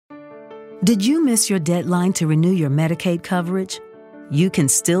Did you miss your deadline to renew your Medicaid coverage? You can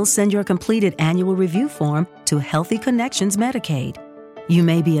still send your completed annual review form to Healthy Connections Medicaid. You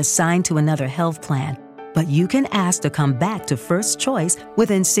may be assigned to another health plan, but you can ask to come back to First Choice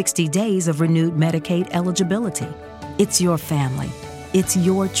within 60 days of renewed Medicaid eligibility. It's your family. It's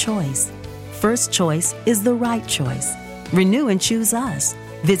your choice. First Choice is the right choice. Renew and choose us.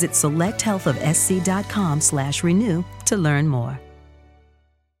 Visit selecthealthofsc.com/renew to learn more.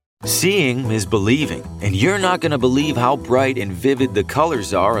 Seeing is believing, and you're not going to believe how bright and vivid the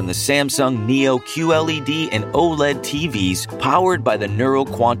colors are on the Samsung Neo QLED and OLED TVs powered by the Neural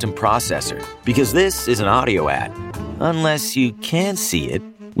Quantum Processor, because this is an audio ad. Unless you can see it,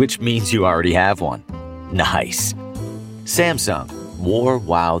 which means you already have one. Nice. Samsung, more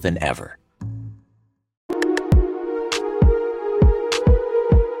wow than ever.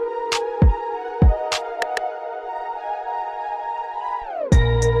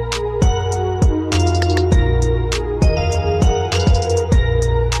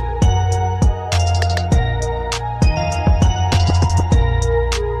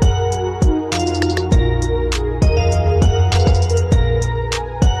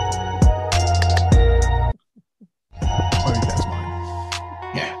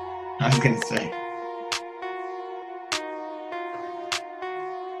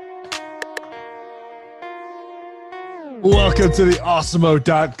 Welcome to the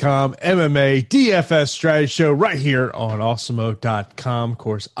Awesemo.com MMA DFS strategy show right here on Awesemo.com. Of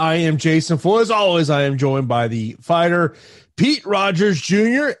course, I am Jason Full. As always, I am joined by the fighter, Pete Rogers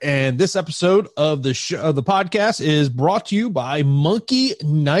Jr., and this episode of the podcast is brought to you by Monkey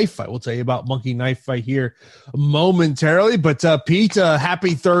Knife Fight. We'll tell you about Monkey Knife Fight here momentarily, but Pete,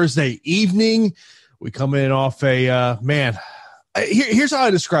 happy Thursday evening. We come in off a, here's how I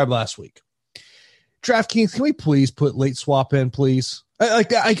described last week. DraftKings, can we please put late swap in, please? I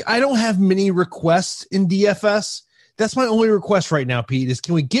don't have many requests in DFS. That's my only request right now, Pete, is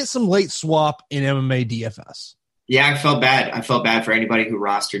can we get some late swap in MMA DFS? Yeah, I felt bad. I felt bad for anybody who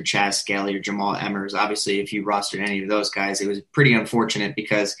rostered Chaz Skelly or Jamal Emmers. Obviously, if you rostered any of those guys, it was pretty unfortunate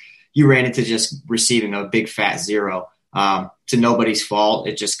because you ran into just receiving a big fat zero. To nobody's fault.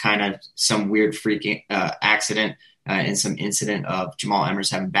 It just kind of some weird freaking accident and some incident of Jamal Emmers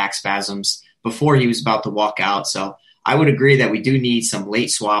having back spasms before he was about to walk out. So I would agree that we do need some late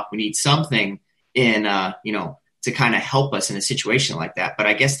swap. We need something in, to kind of help us in a situation like that. But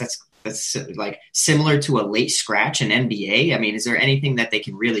I guess that's like similar to a late scratch in NBA. I mean, is there anything that they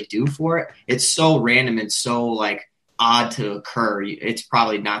can really do for it? It's so random and so like odd to occur. It's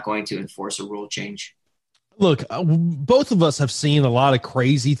probably not going to enforce a rule change. Look, both of us have seen a lot of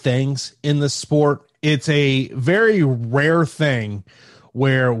crazy things in this sport. It's a very rare thing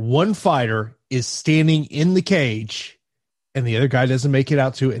where one fighter is standing in the cage and the other guy doesn't make it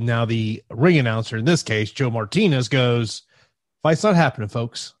out to it. And now the ring announcer, in this case, Joe Martinez, goes, fight's not happening,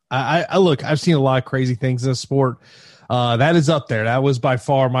 folks. Look, I've seen a lot of crazy things in this sport. That is up there. That was by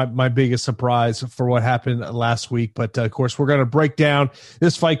far my biggest surprise for what happened last week. But, of course, we're going to break down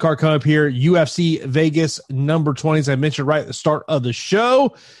this fight card coming up here, UFC Vegas number 20, as I mentioned right at the start of the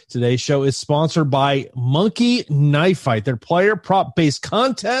show. Today's show is sponsored by Monkey Knife Fight. Their player prop-based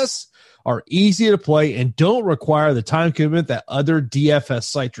contests are easy to play and don't require the time commitment that other DFS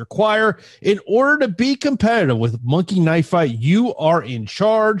sites require. In order to be competitive with Monkey Knife Fight, you are in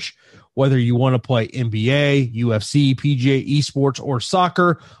charge. Whether you want to play NBA, UFC, PGA, esports, or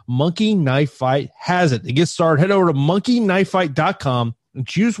soccer, Monkey Knife Fight has it. To get started, head over to monkeyknifefight.com and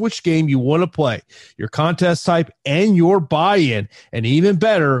choose which game you want to play, your contest type, and your buy-in. And even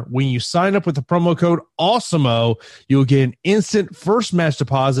better, when you sign up with the promo code AWESEMO, you'll get an instant first match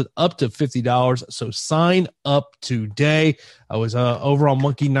deposit up to $50. So sign up today. I was over on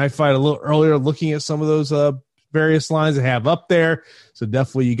Monkey Knife Fight a little earlier looking at some of those various lines they have up there. So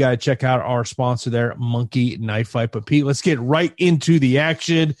definitely you got to check out our sponsor there, Monkey Knife Fight. But Pete, let's get right into the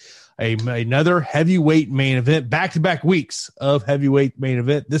action. Another heavyweight main event, back-to-back weeks of heavyweight main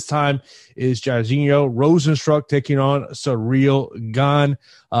event. This time is Jairzinho Rozenstruik taking on Ciryl Gane.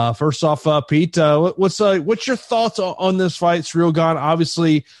 First off, Pete, what's your thoughts on this fight? Ciryl Gane,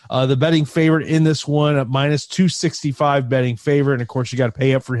 obviously the betting favorite in this one, at minus 265 betting favorite. And, of course, you got to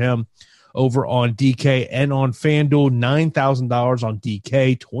pay up for him over on DK and on FanDuel. $9,000 on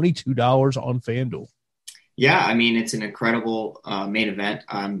DK, $22 on FanDuel. Yeah, I mean, it's an incredible main event.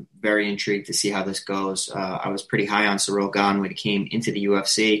 I'm very intrigued to see how this goes. I was pretty high on Ciryl Gane when he came into the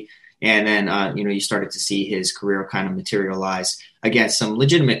UFC. And then, you started to see his career kind of materialize against some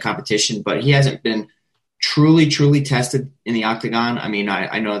legitimate competition, but he hasn't been truly tested in the octagon. I mean,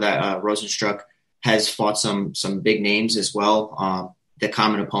 I know that Rozenstruik has fought some big names as well. the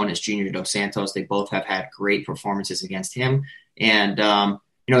common opponents, Junior Dos Santos. They both have had great performances against him. And,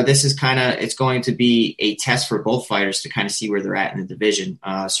 this is it's going to be a test for both fighters to kind of see where they're at in the division.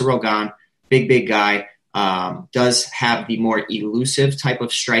 Ciryl Gane, big guy, does have the more elusive type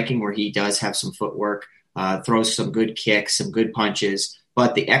of striking where he does have some footwork, throws some good kicks, some good punches.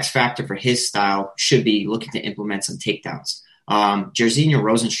 But the X factor for his style should be looking to implement some takedowns. Jairzinho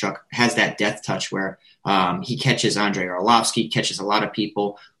Rozenstruik has that death touch where he catches Andrei Arlovski, catches a lot of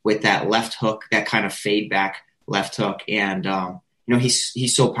people with that left hook, that kind of fade back left hook. And,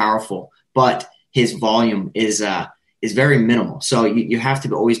 he's so powerful, but his volume is very minimal. So you have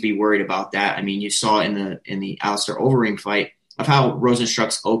to always be worried about that. I mean, you saw in the Alistair Overeem fight of how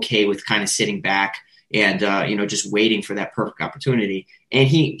Rozenstruik's okay with kind of sitting back and, just waiting for that perfect opportunity. And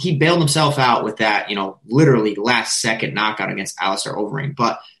he bailed himself out with that, literally last second knockout against Alistair Overeem.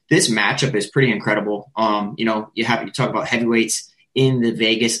 But this matchup is pretty incredible. You talk about heavyweights in the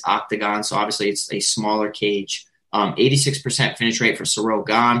Vegas octagon. So obviously it's a smaller cage. 86% finish rate for Ciryl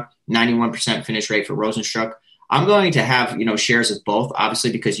Gane, 91% finish rate for Rozenstruik. I'm going to have, shares of both,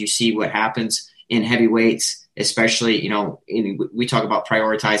 obviously, because you see what happens in heavyweights, especially, we talk about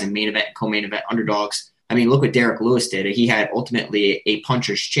prioritizing main event and co-main event underdogs. I mean, look what Derek Lewis did. He had ultimately a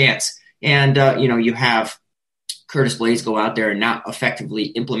puncher's chance. And, you have Curtis Blades go out there and not effectively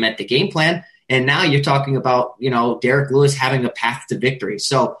implement the game plan. And now you're talking about, Derek Lewis having a path to victory.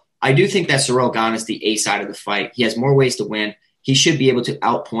 So I do think that Ciryl Gane is the A side of the fight. He has more ways to win. He should be able to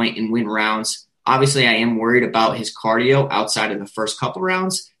outpoint and win rounds. Obviously, I am worried about his cardio outside of the first couple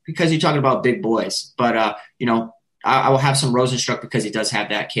rounds because you're talking about big boys. But, I will have some Rozenstruik because he does have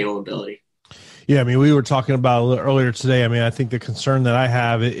that KO ability. Yeah, I mean, we were talking about a little earlier today. I mean, I think the concern that I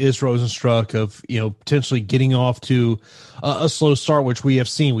have is Rozenstruik of, potentially getting off to a slow start, which we have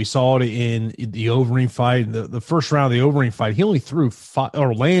seen. We saw it in the Overeem fight, the first round of the Overeem fight. He only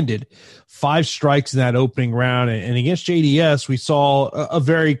landed 5 strikes in that opening round. And against JDS, we saw a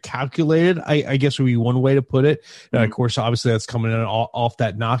very calculated, I guess would be one way to put it. And of course, obviously that's coming in off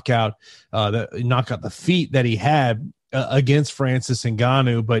that knockout, the feet that he had against Francis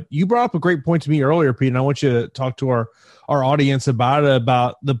Ngannou. But you brought up a great point to me earlier, Pete, and I want you to talk to our audience about it,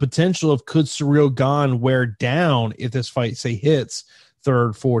 about the potential of could Ciryl Gane wear down if this fight, say, hits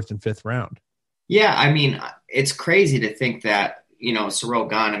 3rd, 4th, and 5th round. Yeah, I mean, it's crazy to think that, Ciryl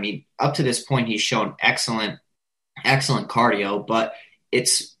Gane, I mean, up to this point, he's shown excellent cardio, but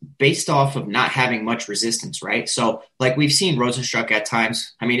it's based off of not having much resistance, right? So, like we've seen Rozenstruik at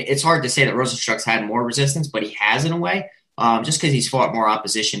times. I mean, it's hard to say that Rozenstruik's had more resistance, but he has in a way, just because he's fought more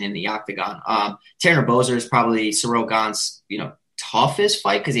opposition in the octagon. Tanner Boser is probably Ciryl Gane's, toughest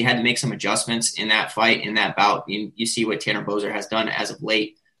fight because he had to make some adjustments in that fight, in that bout. You see what Tanner Boser has done as of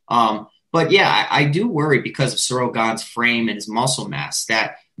late. But yeah, I do worry because of Ciryl Gane's frame and his muscle mass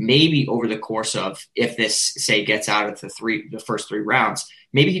that maybe over the course of, if this, say, gets out of the first 3 rounds,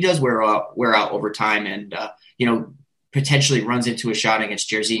 maybe he does wear out over time and, potentially runs into a shot against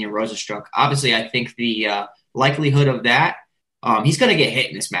Jairzinho Rozenstruik. Obviously, I think the likelihood of that, he's going to get hit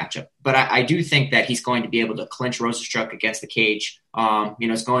in this matchup. But I do think that he's going to be able to clinch Rozenstruik against the cage.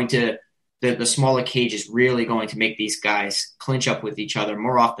 It's going to the smaller cage is really going to make these guys clinch up with each other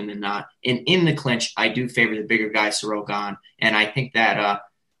more often than not. And in the clinch, I do favor the bigger guy, Ciryl Gane. And I think that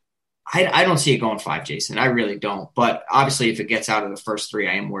I don't see it going 5, Jason. I really don't. But obviously, if it gets out of the first 3,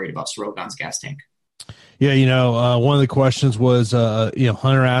 I am worried about Ciryl Gane's gas tank. Yeah, one of the questions was,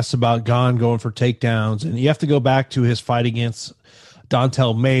 Hunter asked about Gane going for takedowns. And you have to go back to his fight against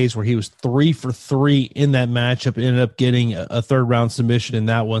Dontel Mays, where he was 3 for 3 in that matchup, ended up getting a 3rd round submission in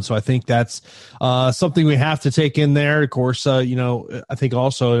that one. So I think that's something we have to take in there. Of course, I think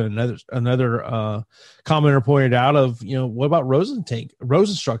also another commenter pointed out of, what about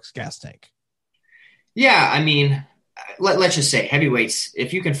Rozenstruik's gas tank? Yeah, I mean, let's just say heavyweights,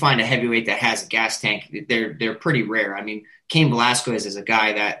 if you can find a heavyweight that has a gas tank, they're pretty rare. I mean, Cain Velasquez is a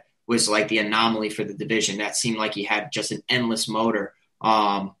guy that was like the anomaly for the division. That seemed like he had just an endless motor.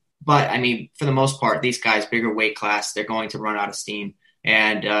 But I mean, for the most part, these guys, bigger weight class, they're going to run out of steam.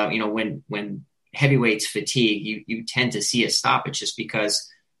 And, when heavyweights fatigue, you tend to see a stoppage just because,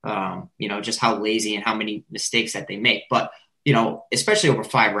 just how lazy and how many mistakes that they make. But, especially over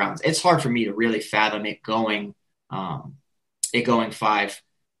 5 rounds, it's hard for me to really fathom it going 5.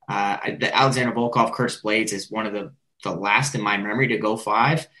 The Alexander Volkov, Curtis Blades is one of the last in my memory to go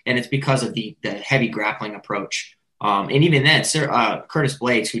 5. And it's because of the heavy grappling approach. And even then, Curtis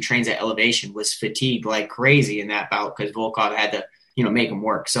Blades, who trains at Elevation, was fatigued like crazy in that bout because Volkov had to, make him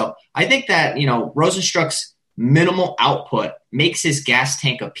work. So I think that, Rozenstruik's minimal output makes his gas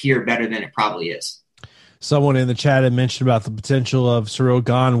tank appear better than it probably is. Someone in the chat had mentioned about the potential of Cyril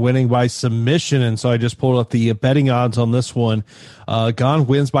Gane winning by submission, and so I just pulled up the betting odds on this one. Gane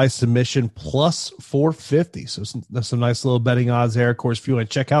wins by submission plus 450. So some nice little betting odds there. Of course, if you want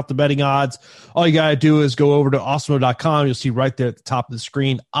to check out the betting odds, all you got to do is go over to awesemo.com. You'll see right there at the top of the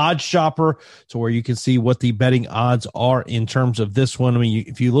screen, Odds Shopper, to where you can see what the betting odds are in terms of this one. I mean,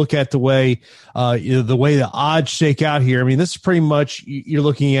 if you look at the way the odds shake out here, I mean, this is pretty much you're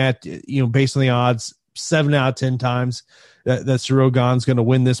looking at, based on the odds, 7 out of 10 times that Cyril Gane's going to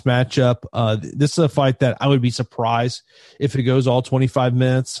win this matchup. This is a fight that I would be surprised if it goes all 25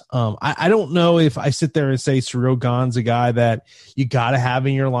 minutes. I don't know if I sit there and say Cyril Gane's a guy that you got to have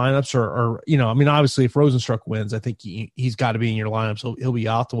in your lineups or obviously if Rozenstruik wins, I think he's got to be in your lineup. So he'll be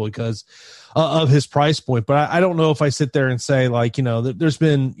optimal because of his price point. But I don't know if I sit there and say there's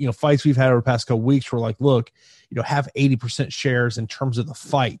been, fights we've had over the past couple weeks where look, have 80% shares in terms of the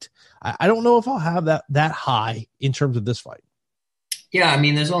fight. I don't know if I'll have that high in terms of this fight. Yeah, I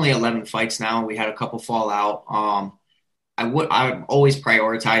mean, there's only 11 fights now. We had a couple fall out. I'm always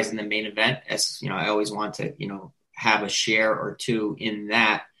prioritizing the main event, as I always want to have a share or two in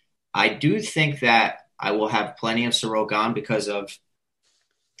that. I do think that I will have plenty of Cyril Gane because of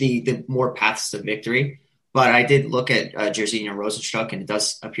the more paths to victory. But I did look at Jairzinho Rozenstruik, and it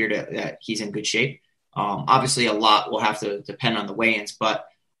does appear that he's in good shape. Obviously, a lot will have to depend on the weigh-ins, but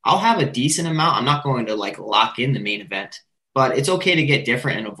I'll have a decent amount. I'm not going to lock in the main event, but it's okay to get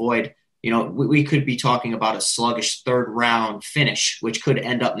different and avoid, we could be talking about a sluggish third round finish, which could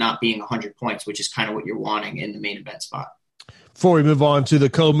end up not being 100 points, which is kind of what you're wanting in the main event spot. Before we move on to the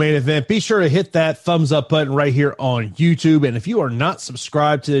co-main event, be sure to hit that thumbs up button right here on YouTube. And if you are not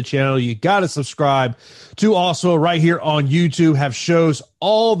subscribed to the channel, you got to subscribe to also right here on YouTube. Have shows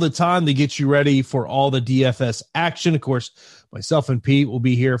all the time to get you ready for all the DFS action. Of course, myself and Pete will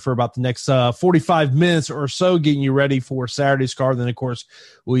be here for about the next 45 minutes or so, getting you ready for Saturday's card. Then, of course,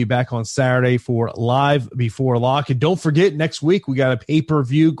 we'll be back on Saturday for Live Before Lock. And don't forget, next week we got a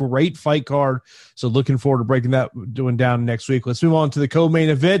pay-per-view, great fight card. So looking forward to breaking that down next week. Let's move on to the co-main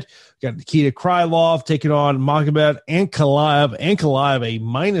event. We got Nikita Krylov taking on Magomed Ankalaev. Ankalaev, a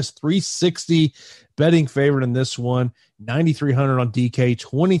minus 360 betting favorite in this one. $9,300 on DK,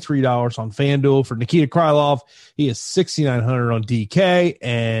 $23 on FanDuel. For Nikita Krylov, he is $6,900 on DK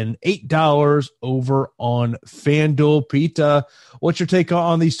and $8 over on FanDuel. Pete, what's your take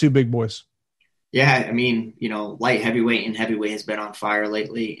on these two big boys? Yeah, I mean, light heavyweight and heavyweight has been on fire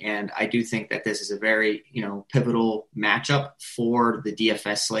lately, and I do think that this is a very, pivotal matchup for the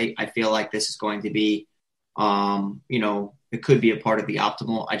DFS slate. I feel like this is going to be, it could be a part of the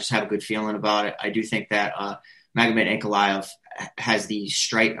optimal. I just have a good feeling about it. I do think that Magomed Ankalaev has the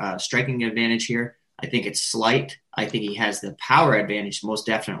striking advantage here. I think it's slight. I think he has the power advantage most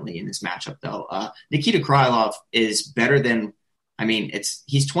definitely in this matchup, though. Nikita Krylov is better than,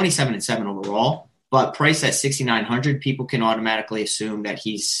 he's 27-7 overall, but priced at $6,900, people can automatically assume that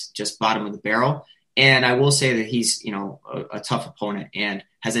he's just bottom of the barrel. And I will say that he's, a tough opponent and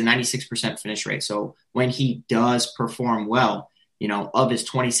has a 96% finish rate. So when he does perform well, of his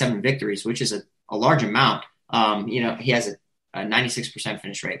 27 victories, which is a large amount, he has a 96%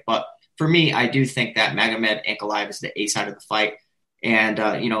 finish rate. But for me, I do think that Magomed Ankalaev is the A side of the fight. And,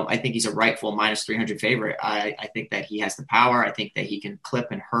 I think he's a rightful minus 300 favorite. I think that he has the power. I think that he can clip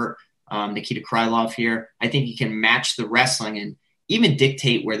and hurt Nikita Krylov here. I think he can match the wrestling and even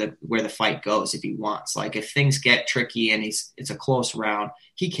dictate where the fight goes if he wants. Like if things get tricky and it's a close round,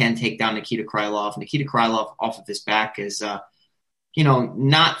 he can take down Nikita Krylov. Nikita Krylov off of his back is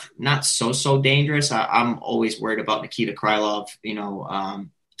not so dangerous. I'm always worried about Nikita Krylov,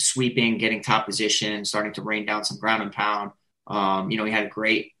 sweeping, getting top position, starting to rain down some ground and pound. He had a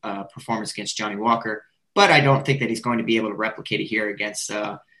great performance against Johnny Walker, but I don't think that he's going to be able to replicate it here against,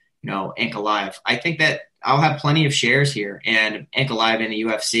 Ankalaev. I think that I'll have plenty of shares here, and Ankalaev in the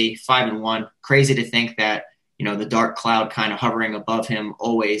UFC 5-1. Crazy to think that, the dark cloud kind of hovering above him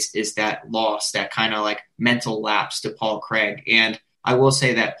always is that loss, that kind of mental lapse to Paul Craig. And I will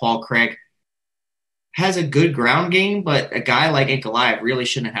say that Paul Craig has a good ground game, but a guy like Ankalaev really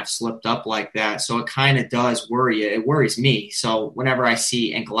shouldn't have slipped up like that. So it kind of does worry you. It worries me. So whenever I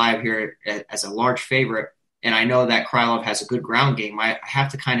see Ankalaev here as a large favorite, and I know that Krylov has a good ground game, I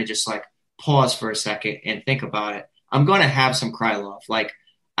have to kind of just pause for a second and think about it. I'm going to have some Krylov.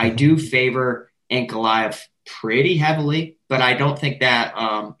 I do favor Ankalaev pretty heavily, but I don't think that,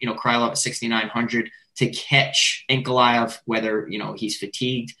 Krylov at 6,900 to catch Ankalaev, whether, he's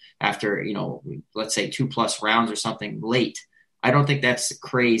fatigued after, let's say 2+ rounds or something late. I don't think that's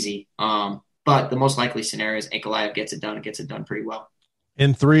crazy. But the most likely scenario is Ankalaev gets it done. It gets it done pretty well.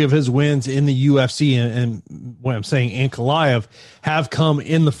 And 3 of his wins in the UFC, and what I'm saying, Ankalaev, have come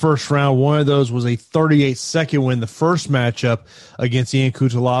in the first round. One of those was a 38-second win, the first matchup against Ian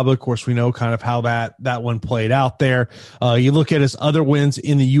Cutelaba. Of course, we know kind of how that one played out there. You look at his other wins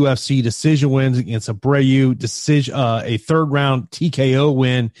in the UFC, decision wins against Abreu, a third-round TKO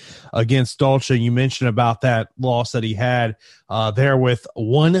win against Dolce. You mentioned about that loss that he had there with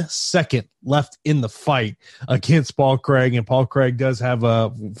 1 second left in the fight against Paul Craig, and Paul Craig does have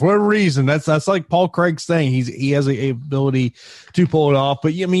for a reason. That's like Paul Craig's thing. He has a ability to pull it off.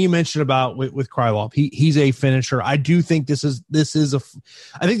 But I mean, you mentioned about with Krylov, he's a finisher. I do think I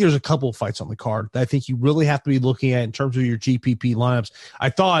think there's a couple of fights on the card that I think you really have to be looking at in terms of your GPP lineups. I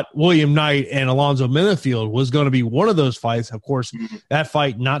thought William Knight and Alonzo Minifield was going to be one of those fights. Of course, that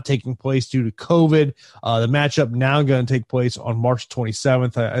fight not taking place due to COVID. The matchup now going to take place on March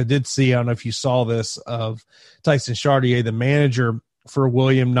 27th. I did see, I don't know if you saw this, of Tyson Chartier, the manager for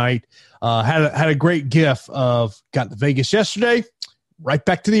William Knight, had a great gif of got to Vegas yesterday, right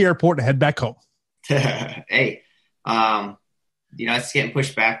back to the airport to head back home. Hey, it's getting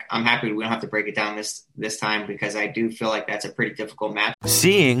pushed back. I'm happy we don't have to break it down this time, because I do feel like that's a pretty difficult match.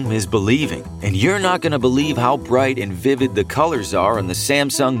 Seeing is believing, and you're not going to believe how bright and vivid the colors are on the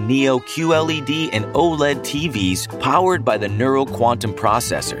Samsung Neo QLED and OLED TVs powered by the Neural Quantum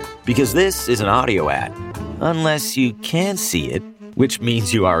Processor. Because this is an audio ad. Unless you can see it, which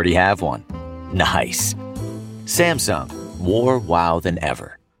means you already have one. Nice. Samsung, more wow than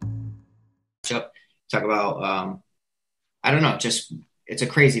ever. Talk about, I don't know, just it's a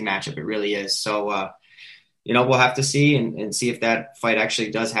crazy matchup. It really is. So, we'll have to see and see if that fight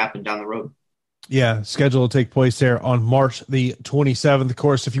actually does happen down the road. Yeah, scheduled to take place there on March the 27th. Of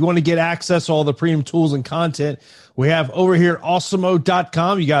course, if you want to get access to all the premium tools and content we have over here at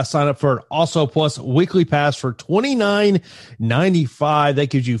awesemo.com, you got to sign up for an Also Plus weekly pass for $29.95. That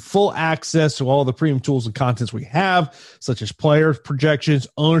gives you full access to all the premium tools and contents we have, such as player projections,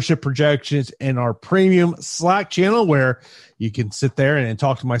 ownership projections, and our premium Slack channel, where you can sit there and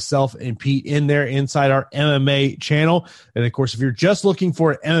talk to myself and Pete in there inside our MMA channel. And of course, if you're just looking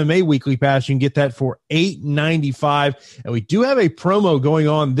for an MMA weekly pass, you can get that for $8.95. And we do have a promo going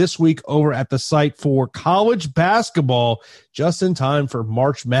on this week over at the site for college basketball, just in time for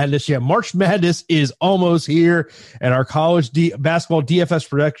March Madness. Yeah, March Madness is almost here, and our college basketball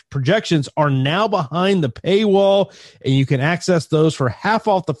DFS projections are now behind the paywall, and you can access those for half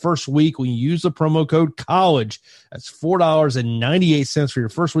off the first week when you use the promo code COLLEGE. That's $4.98 for your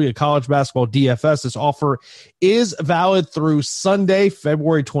first week of college basketball DFS. This offer is valid through Sunday,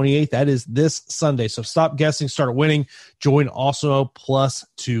 February 28th. That is this Sunday. So stop guessing, start winning. Join Also Plus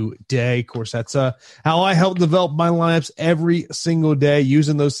today. Of course, that's how I help develop my lineups every single day,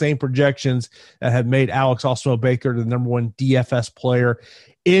 using those same projections that have made Alex Osmo Baker the number one DFS player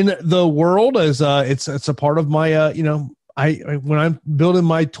in the world. As it's a part of my when I'm building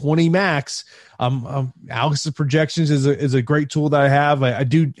my 20 max, Alex's projections is a great tool that I have. I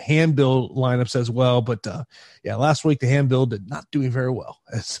do hand build lineups as well, but last week the hand build did not doing very well.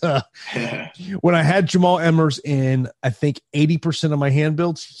 When I had Jamal Emmers in, I think 80% of my hand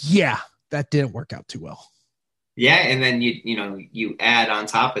builds, that didn't work out too well. Yeah, and then you add on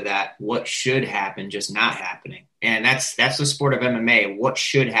top of that what should happen just not happening. And that's the sport of MMA. What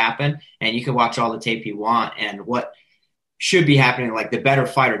should happen, and you can watch all the tape you want, and what should be happening, like the better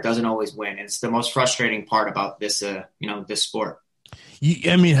fighter doesn't always win. It's the most frustrating part about this this sport.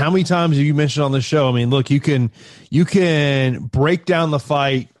 I mean, how many times have you mentioned on the show? I mean, look, you can break down the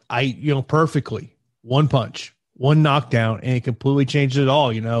fight perfectly. One punch, one knockdown, and it completely changes it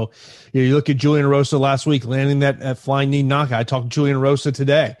all. You look at Julian Rosa last week landing that flying knee knockout. I talked to Julian Rosa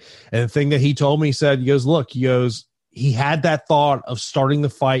today, and the thing that he told me, he said, he had that thought of starting the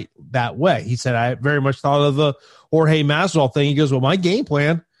fight that way. He said, I very much thought of the Jorge Masvidal thing. He goes, well, my game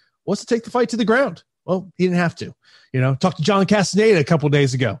plan was to take the fight to the ground. Well, he didn't have to. Talked to John Castaneda a couple of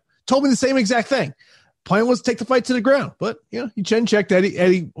days ago. Told me the same exact thing. Plan was to take the fight to the ground. But, he chin checked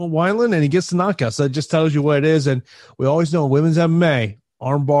Eddie Wineland, and he gets the knockout. So it just tells you what it is. And we always know in women's MMA,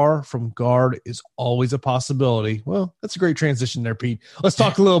 armbar from guard is always a possibility. Well, that's a great transition there, Pete. Let's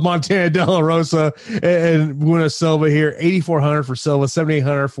talk a little Montana De La Rosa and Buena Silva here. $8,400 for Silva,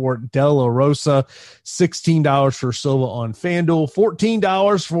 $7,800 for De La Rosa, $16 for Silva on FanDuel,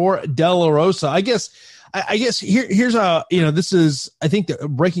 $14 for De La Rosa. I guess here's this is, I think that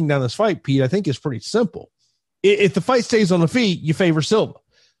breaking down this fight, Pete, I think is pretty simple. If the fight stays on the feet, you favor Silva.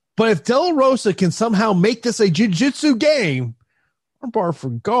 But if De La Rosa can somehow make this a jiu-jitsu game, armbar for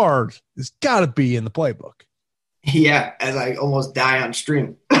guard has got to be in the playbook. Yeah, as I almost die on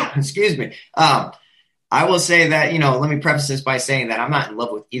stream. Excuse me. I will say that, let me preface this by saying that I'm not in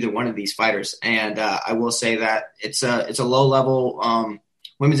love with either one of these fighters. And I will say that it's a low level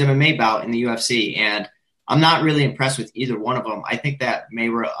women's MMA bout in the UFC. And I'm not really impressed with either one of them. I think that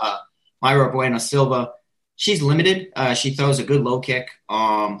Mayra Bueno Silva, she's limited. She throws a good low kick.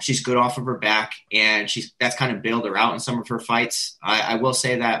 She's good off of her back, and that's kind of bailed her out in some of her fights. I will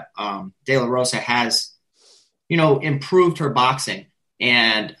say that De La Rosa has, improved her boxing,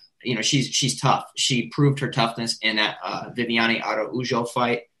 and she's tough. She proved her toughness in that Viviane Araujo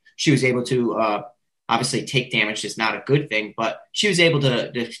fight. She was able to obviously take damage is not a good thing, but she was able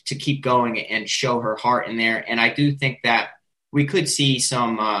to keep going and show her heart in there. And I do think that we could see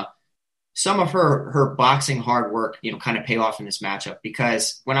some of her boxing hard work, kind of pay off in this matchup,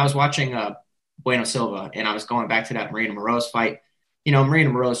 because when I was watching Bueno Silva and I was going back to that Marina Moroz fight, Marina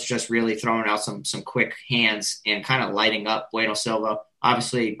Moroz just really throwing out some quick hands and kind of lighting up Bueno Silva.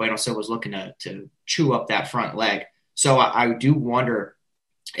 Obviously, Bueno Silva was looking to chew up that front leg. So I do wonder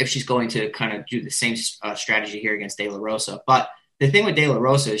if she's going to kind of do the same strategy here against De La Rosa. But the thing with De La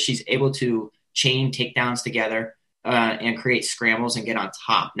Rosa is she's able to chain takedowns together and create scrambles and get on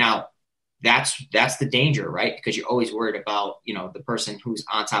top. Now, that's the danger, right? Because you're always worried about, the person who's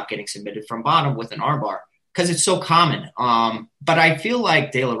on top getting submitted from bottom with an armbar, because it's so common. But I feel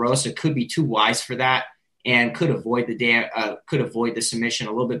like De La Rosa could be too wise for that and could avoid the submission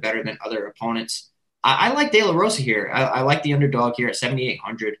a little bit better than other opponents. I like De La Rosa here. I like the underdog here at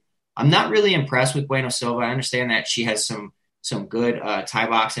 7,800. I'm not really impressed with Bueno Silva. I understand that she has some good Thai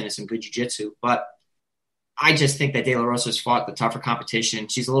boxing and some good jiu-jitsu, but I just think that De La Rosa has fought the tougher competition.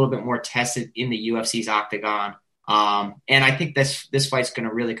 She's a little bit more tested in the UFC's octagon. And I think this fight's going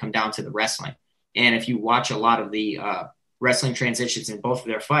to really come down to the wrestling. And if you watch a lot of the wrestling transitions in both of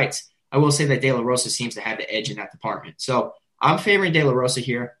their fights, I will say that De La Rosa seems to have the edge in that department. So I'm favoring De La Rosa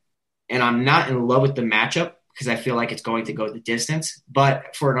here, and I'm not in love with the matchup because I feel like it's going to go the distance.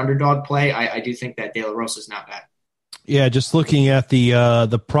 But for an underdog play, I do think that De La Rosa is not bad. Yeah, just looking at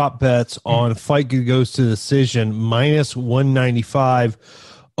the prop bets on fight goes to decision, minus 195,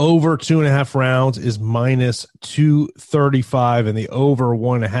 over 2.5 rounds is minus 235, and the over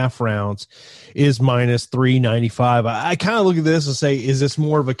 1.5 rounds is minus 395. I kind of look at this and say, is this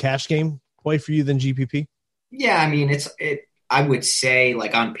more of a cash game play for you than GPP? Yeah, I mean, I would say,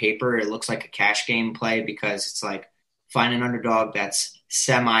 like, on paper, it looks like a cash game play because it's like find an underdog that's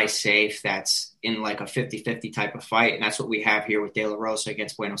semi-safe, that's in like a 50-50 type of fight, and that's what we have here with De La Rosa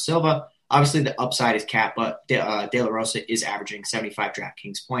against Bueno Silva. Obviously, the upside is capped, but De La Rosa is averaging 75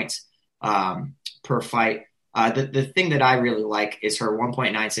 DraftKings points per fight. The thing that I really like is her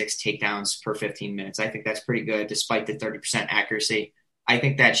 1.96 takedowns per 15 minutes. I think that's pretty good, despite the 30% accuracy. I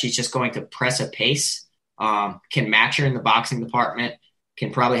think that she's just going to press a pace, can match her in the boxing department,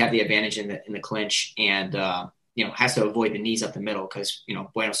 can probably have the advantage in the clinch, and has to avoid the knees up the middle because,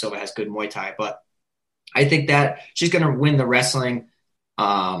 Bueno Silva has good Muay Thai. But I think that she's going to win the wrestling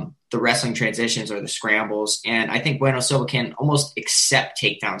transitions or the scrambles. And I think Bueno Silva can almost accept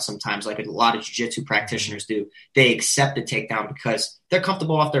takedowns sometimes, like a lot of jiu-jitsu practitioners do. They accept the takedown because they're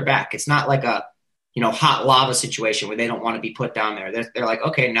comfortable off their back. It's not like a, hot lava situation where they don't want to be put down there. They're like,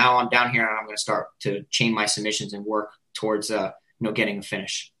 okay, now I'm down here and I'm going to start to chain my submissions and work towards, getting a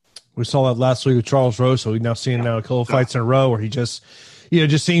finish. We saw that last week with Charles Rose, so we've now seen now a couple of fights in a row where he just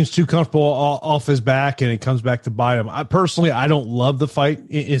seems too comfortable off his back, and it comes back to bite him. I don't love the fight,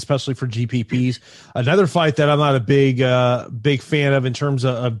 especially for GPPs. Another fight that I'm not a big fan of in terms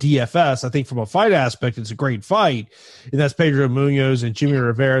of DFS. I think from a fight aspect, it's a great fight, and that's Pedro Munoz and Jimmy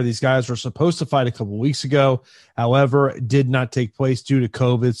Rivera. These guys were supposed to fight a couple weeks ago. However, it did not take place due to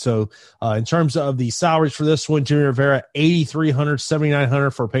COVID. So in terms of the salaries for this one, Jimmy Rivera, $8,300,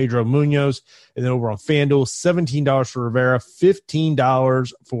 $7,900 for Pedro Munoz. And then over on FanDuel, $17 for Rivera,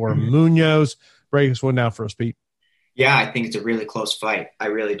 $15 for Munoz. Break this one down for us, Pete. Yeah, I think it's a really close fight. I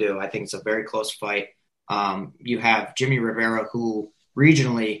really do. I think it's a very close fight. You have Jimmy Rivera, who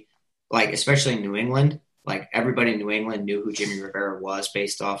regionally, like especially in New England, like everybody in New England knew who Jimmy Rivera was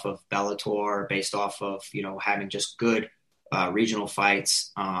based off of Bellator, based off of, having just good regional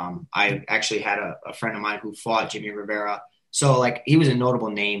fights. I actually had a friend of mine who fought Jimmy Rivera. So like he was a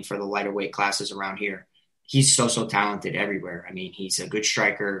notable name for the lighter weight classes around here. He's so talented everywhere. I mean, he's a good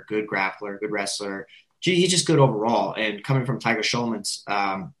striker, good grappler, good wrestler. He's just good overall. And coming from Tiger Schulman's,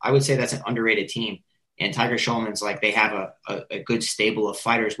 I would say that's an underrated team. And Tiger Schulman's, like, they have a good stable of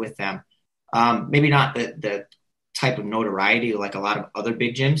fighters with them. Maybe not the type of notoriety like a lot of other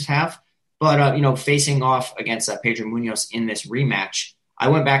big gyms have, but, facing off against Pedro Munoz in this rematch, I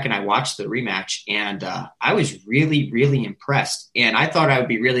went back and I watched the rematch, and I was really, really impressed. And I thought I would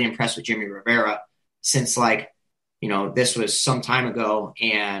be really impressed with Jimmy Rivera. since this was some time ago.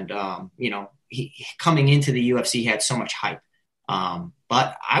 And, he coming into the UFC had so much hype.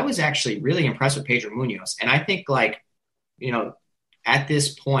 But I was actually really impressed with Pedro Munoz. And I think at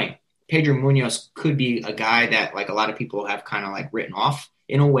this point, Pedro Munoz could be a guy that a lot of people have kind of written off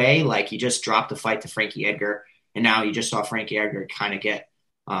in a way. He just dropped the fight to Frankie Edgar. And now you just saw Frankie Edgar kind of get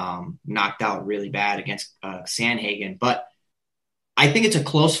knocked out really bad against Sandhagen. But I think it's a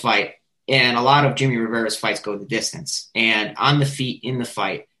close fight. And a lot of Jimmy Rivera's fights go the distance. And on the feet in the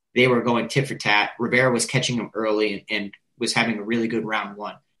fight, they were going tit for tat. Rivera was catching him early and was having a really good round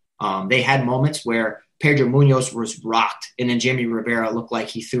one. They had moments where Pedro Munoz was rocked, and then Jimmy Rivera looked like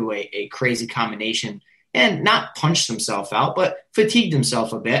he threw a crazy combination and not punched himself out, but fatigued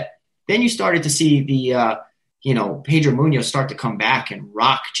himself a bit. Then you started to see the Pedro Munoz start to come back and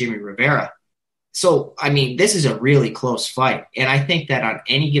rock Jimmy Rivera. So, this is a really close fight. And I think that on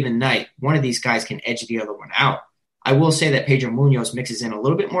any given night, one of these guys can edge the other one out. I will say that Pedro Munoz mixes in a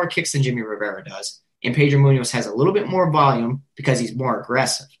little bit more kicks than Jimmy Rivera does. And Pedro Munoz has a little bit more volume because he's more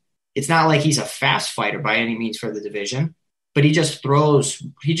aggressive. It's not like he's a fast fighter by any means for the division, but he just throws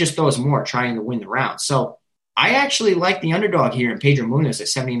more trying to win the round. So I actually like the underdog here in Pedro Munoz at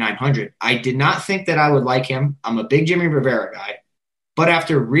 7,900. I did not think that I would like him. I'm a big Jimmy Rivera guy. But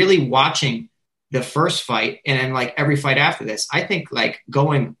after really watching the first fight and then every fight after this, I think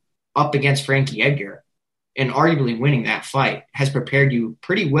going up against Frankie Edgar and arguably winning that fight has prepared you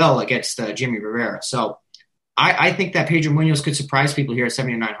pretty well against Jimmy Rivera. So I think that Pedro Munoz could surprise people here at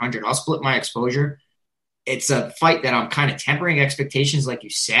 7,900. I'll split my exposure. It's a fight that I'm kind of tempering expectations, like you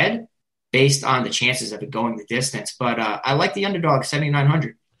said, based on the chances of it going the distance. But I like the underdog,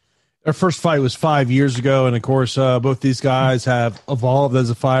 7,900. Their first fight was 5 years ago, and of course, both these guys have evolved as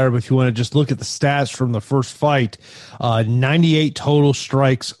a fighter. But if you want to just look at the stats from the first fight, 98 total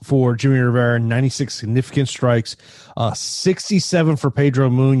strikes for Jimmy Rivera, 96 significant strikes, 67 for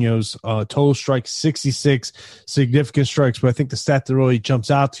Pedro Munoz, total strikes, 66 significant strikes. But I think the stat that really jumps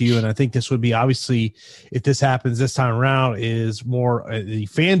out to you, and I think this would be obviously, if this happens this time around, is more the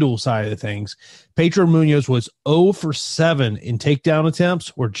FanDuel side of things. Pedro Munoz was 0 for 7 in takedown attempts,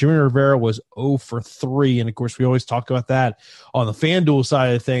 where Jimmy Rivera was 0 for 3. And, of course, we always talk about that on the FanDuel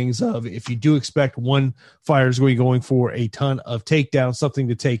side of things, of if you do expect one fighter is going for a ton of takedowns, something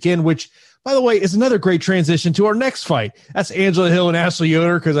to take in, which, by the way, is another great transition to our next fight. That's Angela Hill and Ashley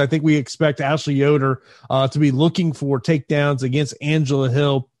Yoder, because I think we expect Ashley Yoder to be looking for takedowns against Angela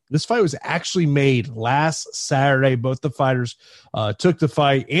Hill. This fight was actually made last Saturday. Both the fighters took the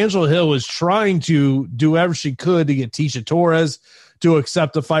fight. Angela Hill was trying to do whatever she could to get Tisha Torres to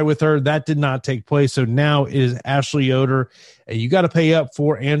accept the fight with her. That did not take place. So now it is Ashley Yoder. And you got to pay up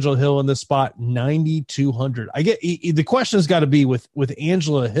for Angela Hill in this spot, 9,200. The question has got to be with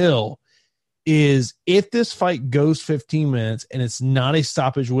Angela Hill is, if this fight goes 15 minutes and it's not a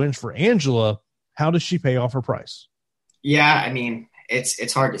stoppage win for Angela, how does she pay off her price? Yeah,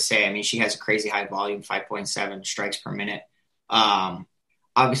 it's hard to say. She has a crazy high volume, 5.7 strikes per minute.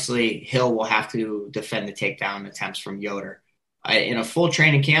 Obviously, Hill will have to defend the takedown attempts from Yoder. In a full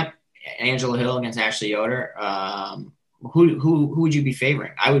training camp, Angela Hill against Ashley Yoder, who would you be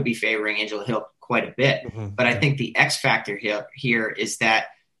favoring? I would be favoring Angela Hill quite a bit. Mm-hmm. But I think the X factor here is that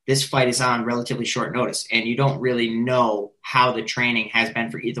this fight is on relatively short notice, and you don't really know how the training has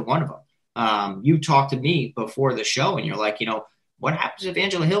been for either one of them. You talked to me before the show, and you're like, what happens if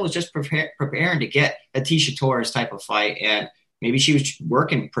Angela Hill was just preparing to get a Tisha Torres type of fight, and maybe she was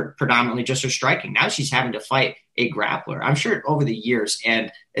working predominantly just her striking. Now she's having to fight a grappler. I'm sure over the years,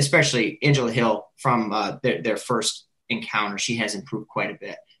 and especially Angela Hill from their first encounter, she has improved quite a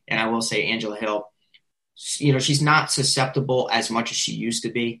bit. And I will say Angela Hill, she's not susceptible as much as she used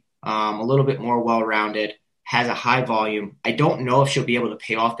to be, a little bit more well-rounded, has a high volume. I don't know if she'll be able to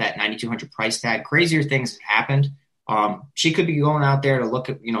pay off that 9,200 price tag. Crazier things have happened. She could be going out there to look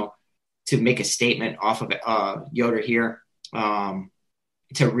at, to make a statement off of Yoder here,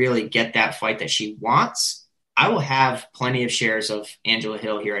 to really get that fight that she wants. I will have plenty of shares of Angela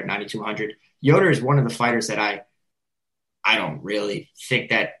Hill here at 9,200. Yoder is one of the fighters that I don't really think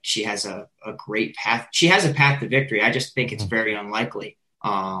that she has a great path. She has a path to victory. I just think it's very unlikely.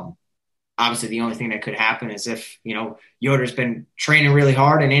 Obviously, the only thing that could happen is if, Yoder's been training really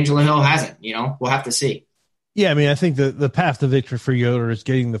hard and Angela Hill hasn't. We'll have to see. Yeah, I think the path to victory for Yoder is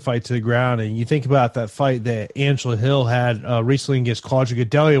getting the fight to the ground. And you think about that fight that Angela Hill had recently against Claudia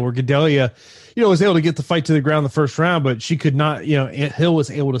Gadelha, where Gadelha, was able to get the fight to the ground the first round, but she could not, Hill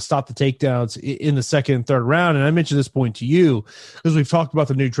was able to stop the takedowns in the second and third round. And I mentioned this point to you because we've talked about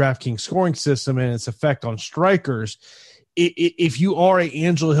the new DraftKings scoring system and its effect on strikers. if you are a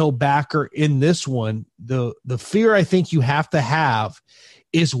Angela Hill backer in this one, the fear I think you have to have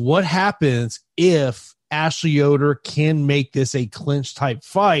is what happens if Ashley Yoder can make this a clinch type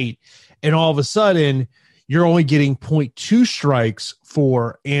fight, and all of a sudden you're only getting 0.2 strikes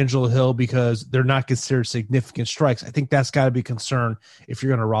for Angela Hill because they're not considered significant strikes. I think that's got to be a concern if you're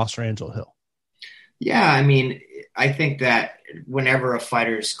going to roster Angela Hill. Yeah, I mean, I think that whenever a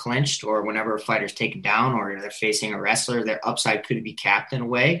fighter's clinched or whenever a fighter's taken down or they're facing a wrestler, their upside could be capped in a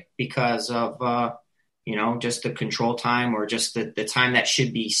way because of, just the control time or just the time that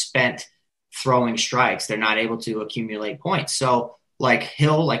should be spent throwing strikes. They're not able to accumulate points. So like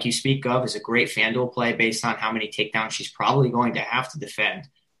Hill, like you speak of, is a great FanDuel play based on how many takedowns she's probably going to have to defend.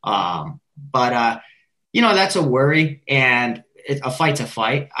 But that's a worry, and a fight's a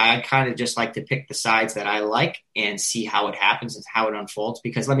fight. I kind of just like to pick the sides that I like and see how it happens and how it unfolds.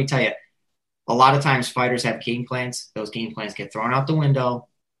 Because let me tell you, a lot of times fighters have game plans. Those game plans get thrown out the window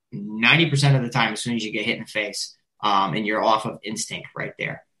 90% of the time as soon as you get hit in the face, and you're off of instinct right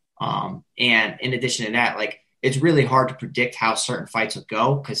there. And in addition to that, like, it's really hard to predict how certain fights will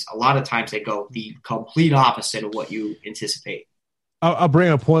go because a lot of times they go the complete opposite of what you anticipate. I'll bring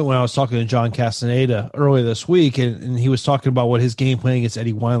up a point when I was talking to John Castaneda earlier this week, and he was talking about what his game plan against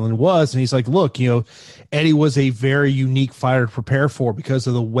Eddie Wineland was. And he's like, look, Eddie was a very unique fighter to prepare for because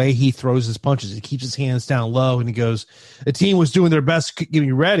of the way he throws his punches. He keeps his hands down low, and he goes, the team was doing their best to get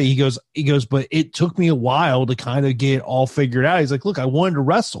me ready. He goes, but it took me a while to kind of get all figured out. He's like, look, I wanted to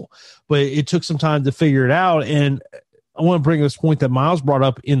wrestle, but it took some time to figure it out. And I want to bring this point that Miles brought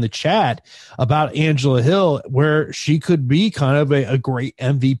up in the chat about Angela Hill, where she could be kind of a great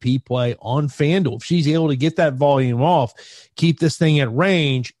MVP play on FanDuel. If she's able to get that volume off, keep this thing at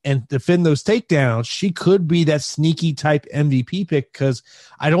range, and defend those takedowns, she could be that sneaky type MVP pick because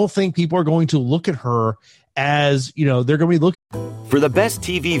I don't think people are going to look at her as, they're going to be looking. For the best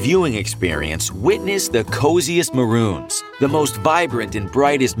TV viewing experience, witness the coziest maroons, the most vibrant and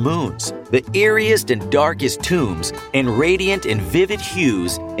brightest moons, the eeriest and darkest tombs, and radiant and vivid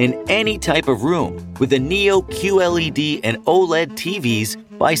hues in any type of room with the Neo QLED and OLED TVs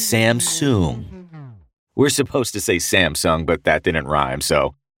by Samsung. We're supposed to say Samsung, but that didn't rhyme,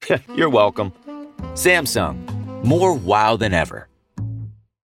 so you're welcome. Samsung, more wow than ever.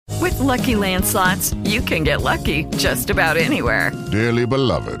 With Lucky Land Slots, you can get lucky just about anywhere. Dearly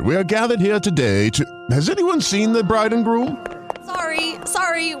beloved, we are gathered here today to... Has anyone seen the bride and groom?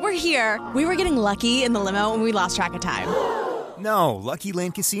 Sorry, we're here. We were getting lucky in the limo and we lost track of time. No, Lucky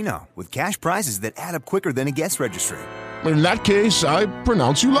Land Casino, with cash prizes that add up quicker than a guest registry. In that case, I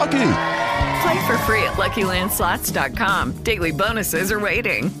pronounce you lucky. Play for free at LuckyLandSlots.com. Daily bonuses are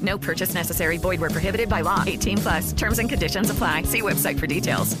waiting. No purchase necessary. Void where prohibited by law. 18+. Terms and conditions apply. See website for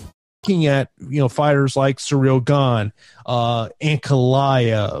details. Looking at fighters like Ciryl Gane,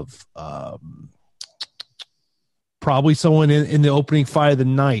 Ankalaev, probably someone in the opening fight of the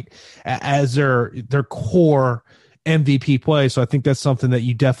night as their core MVP play. So I think that's something that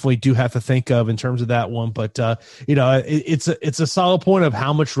you definitely do have to think of in terms of that one. But it's a solid point of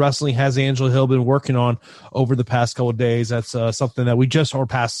how much wrestling has Angela Hill been working on over the past couple of days. That's something that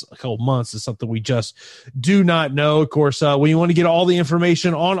past a couple of months is something we just do not know. Of course, when you want to get all the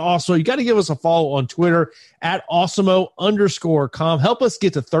information on Awesemo, you got to give us a follow on Twitter at Awesemo_com. Help us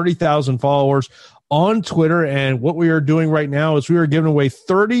get to 30,000 followers on Twitter. And what we are doing right now is we are giving away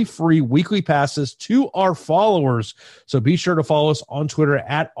 30 free weekly passes to our followers. So be sure to follow us on Twitter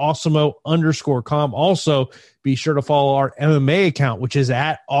at Awesemo_com. Also, be sure to follow our MMA account, which is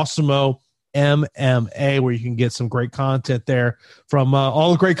at Awesemo MMA, where you can get some great content there from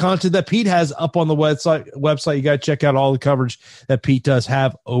all the great content that Pete has up on the website. You got to check out all the coverage that Pete does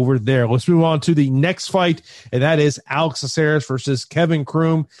have over there. Let's move on to the next fight, and that is Alex Caceres versus Kevin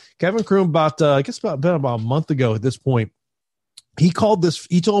Croom. Kevin Croom, about a month ago at this point, he told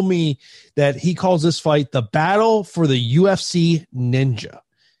me that he calls this fight the battle for the UFC ninja.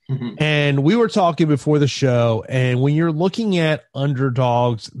 And we were talking before the show, and when you're looking at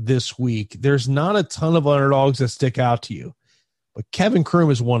underdogs this week, there's not a ton of underdogs that stick out to you, but Kevin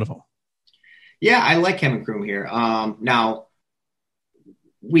Croom is one of them. Yeah, I like Kevin Croom here. Now,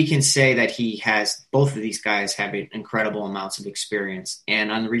 we can say that both of these guys have incredible amounts of experience,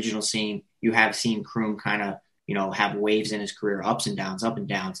 and on the regional scene, you have seen Croom kind of, have waves in his career, ups and downs,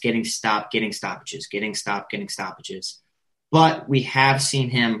 getting stopped, getting stoppages, getting stopped, getting stoppages. But we have seen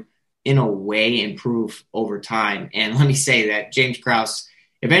him, in a way, improve over time. And let me say that James Krause,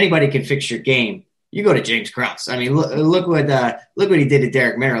 if anybody can fix your game, you go to James Krause. I mean, look what he did to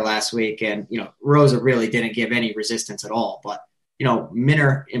Derek Minner last week. And, Rosa really didn't give any resistance at all. But,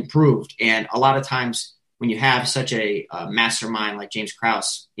 Minner improved. And a lot of times when you have such a mastermind like James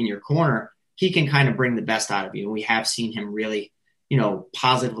Krause in your corner, he can kind of bring the best out of you. And we have seen him really,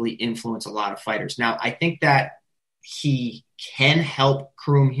 positively influence a lot of fighters. Now, I think that he can help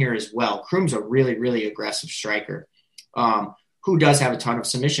Kroom here as well. Kroom's a really, really aggressive striker who does have a ton of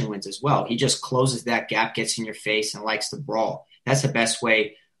submission wins as well. He just closes that gap, gets in your face, and likes to brawl. That's the best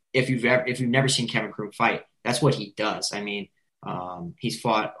way. If you've never seen Kevin Kroom fight, that's what he does. I mean, he's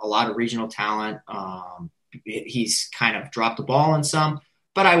fought a lot of regional talent. He's kind of dropped the ball in some,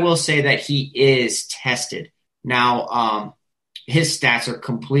 but I will say that he is tested. Now, his stats are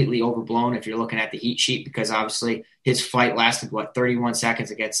completely overblown if you're looking at the heat sheet, because obviously his fight lasted, 31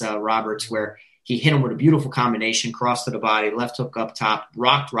 seconds against Roberts, where he hit him with a beautiful combination, cross to the body, left hook up top,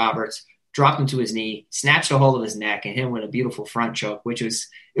 rocked Roberts, dropped him to his knee, snatched a hold of his neck, and hit him with a beautiful front choke, it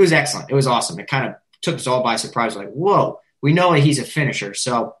was excellent. It was awesome. It kind of took us all by surprise. Like, whoa, we know he's a finisher.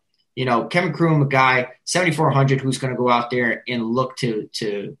 So, Kevin Kroom, a guy, 7,400, who's going to go out there and look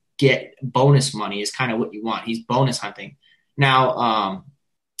to get bonus money is kind of what you want. He's bonus hunting. Now,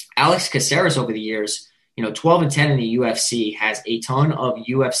 Alex Caceres over the years, 12-10 in the UFC, has a ton of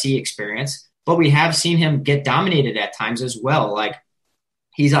UFC experience, but we have seen him get dominated at times as well. Like,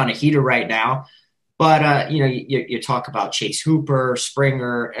 he's on a heater right now. But, you talk about Chase Hooper,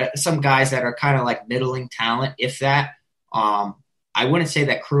 Springer, some guys that are kind of like middling talent, if that. I wouldn't say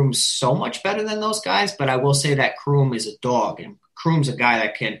that Kroom's so much better than those guys, but I will say that Kroom is a dog, and Kroom's a guy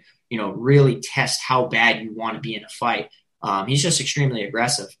that can, really test how bad you want to be in a fight. He's just extremely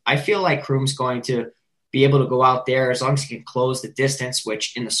aggressive. I feel like Kroom's going to be able to go out there as long as he can close the distance,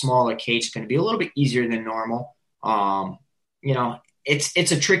 which in the smaller cage is going to be a little bit easier than normal.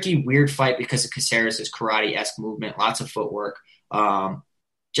 It's a tricky, weird fight because of Caceres' karate-esque movement, lots of footwork.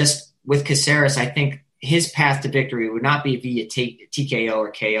 Just with Caceres, I think his path to victory would not be via TKO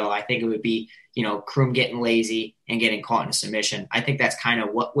or KO. I think it would be, Kroom getting lazy and getting caught in a submission. I think that's kind of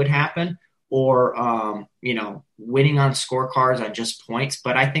what would happen. Or, winning on scorecards on just points.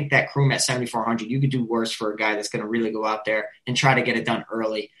 But I think that Kroom at 7,400, you could do worse for a guy that's going to really go out there and try to get it done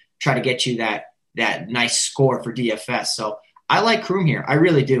early, try to get you that nice score for DFS. So I like Kroom here. I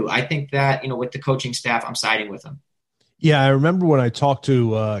really do. I think that, with the coaching staff, I'm siding with him. Yeah, I remember when I talked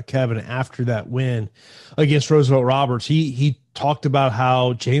to Kevin after that win against Roosevelt Roberts, he talked about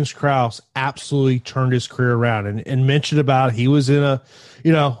how James Krause absolutely turned his career around and mentioned about he was in a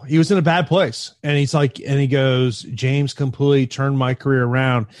bad place. And he goes, James completely turned my career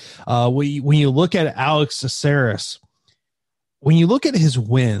around. When you look at Alex Caceres, when you look at his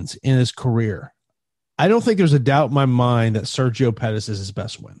wins in his career, I don't think there's a doubt in my mind that Sergio Pettis is his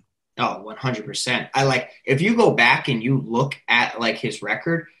best win. Oh, 100%. If you go back and you look at his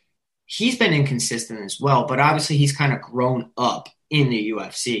record, he's been inconsistent as well, but obviously he's kind of grown up in the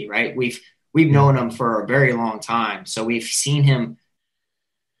UFC, right? We've known him for a very long time. So we've seen him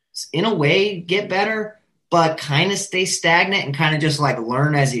in a way get better, but kind of stay stagnant and kind of just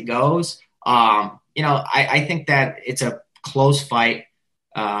learn as he goes. I think that it's a close fight.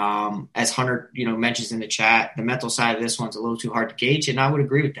 As Hunter, mentions in the chat, the mental side of this one's a little too hard to gauge, and I would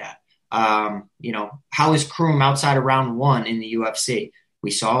agree with that. How is Kroom outside of round one in the UFC? We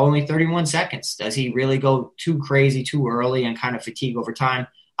saw only 31 seconds. Does he really go too crazy too early and kind of fatigue over time?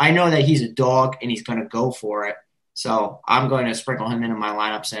 I know that he's a dog and he's going to go for it. So I'm going to sprinkle him into my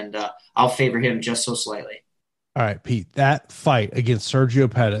lineups, and I'll favor him just so slightly. All right, Pete, that fight against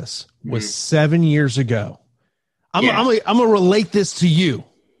Sergio Pettis was 7 years ago. I'm going to relate this to you.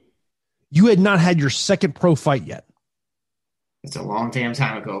 You had not had your second pro fight yet. It's a long damn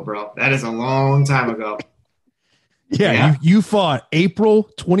time ago, bro. That is a long time ago. Yeah. You fought April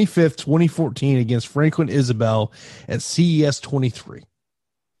 25th, 2014 against Franklin Isabel at CES 23.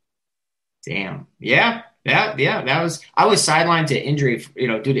 Damn. Yeah. I was sidelined to injury,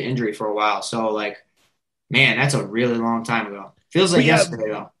 due to injury for a while. So man, that's a really long time ago. Feels like yesterday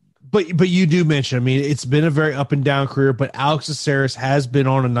though. But you do mention, it's been a very up and down career, but Alex Caceres has been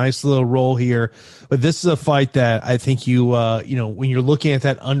on a nice little roll here. But this is a fight that I think when you're looking at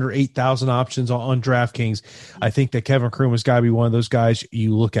that under 8,000 options on DraftKings, I think that Kevin Kroom has got to be one of those guys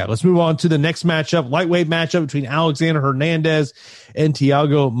you look at. Let's move on to the next matchup, lightweight matchup between Alexander Hernandez and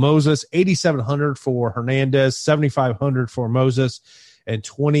Thiago Moses. 8,700 for Hernandez, 7,500 for Moses, and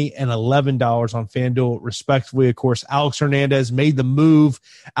 $20 and $11 on FanDuel, respectively. Of course, Alex Hernandez made the move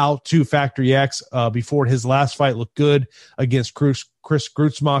out to Factory X before his last fight looked good against Chris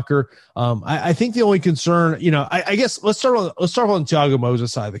Grutzmacher. I think the only concern, I guess let's start on Thiago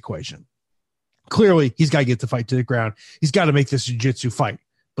Moses' side of the equation. Clearly, he's got to get the fight to the ground. He's got to make this jiu-jitsu fight,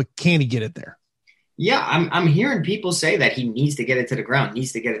 but can he get it there? Yeah, I'm hearing people say that he needs to get it to the ground,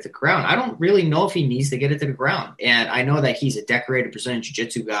 I don't really know if he needs to get it to the ground. And I know that he's a decorated Brazilian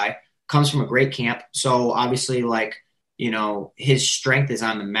Jiu-Jitsu guy, comes from a great camp. So obviously, his strength is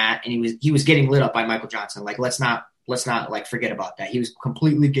on the mat, and he was getting lit up by Michael Johnson. Like, let's not forget about that. He was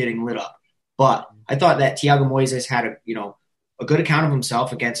completely getting lit up. But I thought that Thiago Moises had a good account of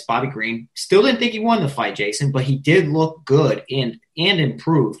himself against Bobby Green. Still didn't think he won the fight, Jason, but he did look good and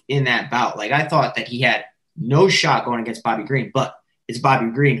improved in that bout. Like, I thought that he had no shot going against Bobby Green, but it's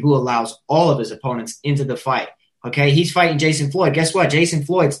Bobby Green who allows all of his opponents into the fight. Okay, he's fighting Jason Floyd. Guess what? Jason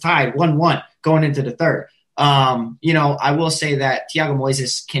Floyd's tied 1-1 going into the third. I will say that Thiago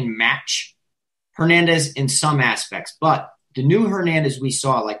Moises can match Hernandez in some aspects, but the new Hernandez we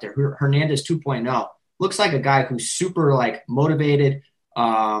saw, like the Hernandez 2.0, looks like a guy who's super motivated.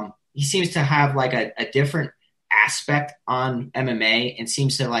 He seems to have a different aspect on MMA and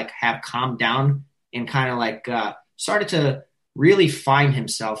seems to have calmed down and kind of started to really find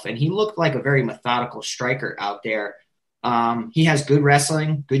himself. And he looked like a very methodical striker out there. He has good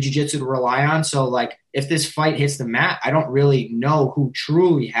wrestling, good jiu-jitsu to rely on. So if this fight hits the mat, I don't really know who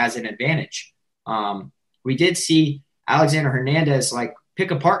truly has an advantage. We did see Alexander Hernandez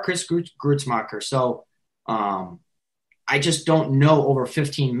pick apart Chris Grutzmacher. So I just don't know over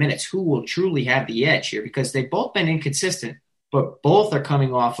 15 minutes who will truly have the edge here, because they've both been inconsistent, but both are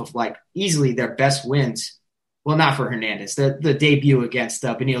coming off of easily their best wins. Well, not for Hernandez. The debut against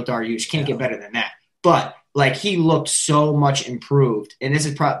Beneil Dariush can't get better than that. But he looked so much improved, and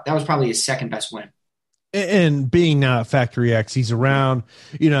that was probably his second best win. And being now at Factory X, he's around,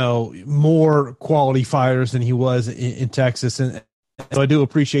 more quality fighters than he was in Texas. And so I do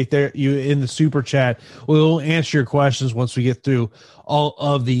appreciate you in the super chat. We'll answer your questions once we get through all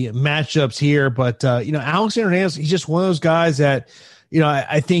of the matchups here. But, Alexander Hernandez, he's just one of those guys that,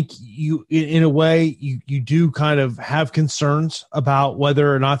 I think you, in a way, you do kind of have concerns about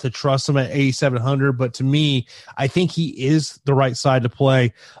whether or not to trust him at 8,700. But to me, I think he is the right side to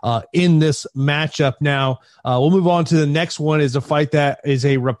play in this matchup. Now, we'll move on to the next one. Is a fight that is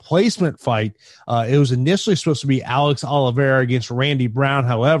a replacement fight. It was initially supposed to be Alex Oliveira against Randy Brown.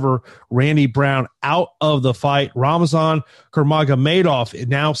 However, Randy Brown out of the fight. Ramazan Kurmagomedov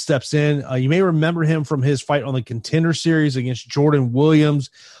now steps in. You may remember him from his fight on the Contender Series against Jordan Williams.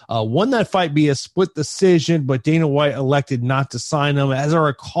 Won that fight via split decision, but Dana White elected not to sign him. As I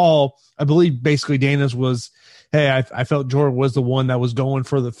recall, I believe basically Dana's was, hey, I felt Jordan was the one that was going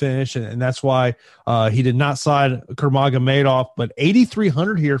for the finish, and that's why he did not sign Kurmagomedov. But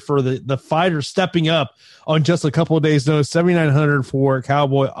 8,300 here for the fighter stepping up on just a couple of days' notice. 7,900 for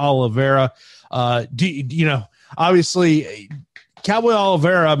Cowboy Oliveira. Obviously, Cowboy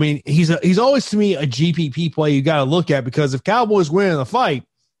Oliveira, I mean, he's always to me a GPP play you got to look at, because if Cowboy's winning the fight,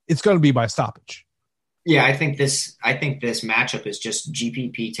 it's going to be by stoppage. Yeah, I think this matchup is just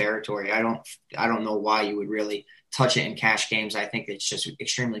GPP territory. I don't know why you would really touch it in cash games. I think it's just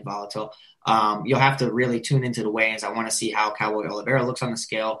extremely volatile. You'll have to really tune into the weigh-ins. I want to see how Cowboy Oliveira looks on the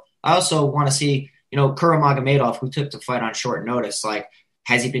scale. I also want to see, Kurmagomedov, who took the fight on short notice.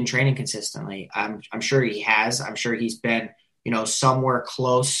 Has he been training consistently? I'm sure he has. I'm sure he's been, somewhere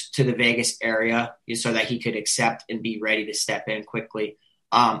close to the Vegas area so that he could accept and be ready to step in quickly.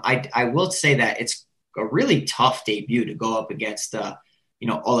 I will say that it's a really tough debut to go up against,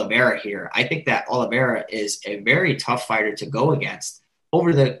 Oliveira here. I think that Oliveira is a very tough fighter to go against.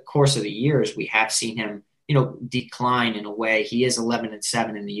 Over the course of the years, we have seen him, decline in a way. He is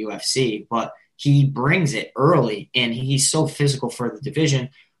 11-7 in the UFC, but he brings it early, and he's so physical for the division.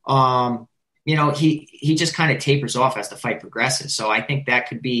 He just kind of tapers off as the fight progresses. So I think that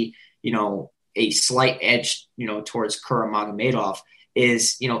could be, a slight edge, towards Kurmagomedov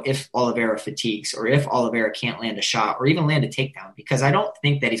is, if Oliveira fatigues, or if Oliveira can't land a shot or even land a takedown, because I don't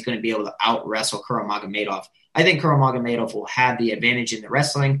think that he's going to be able to out-wrestle Kurmagomedov. I think Kurmagomedov will have the advantage in the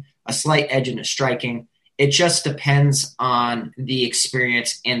wrestling, a slight edge in the striking. It just depends on the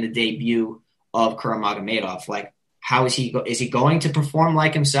experience and the debut of Kurmagomedov. How is he going to perform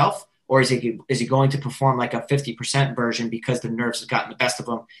like himself? Or is he going to perform like a 50% version because the nerves have gotten the best of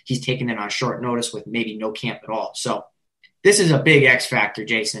him? He's taken it on short notice with maybe no camp at all. So this is a big X factor,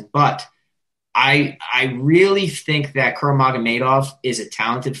 Jason. But I really think that Kurmagomedov is a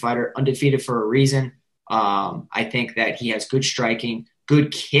talented fighter, undefeated for a reason. I think that he has good striking,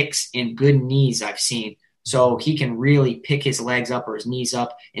 good kicks, and good knees I've seen. So he can really pick his legs up or his knees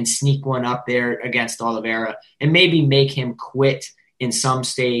up and sneak one up there against Oliveira and maybe make him quit in some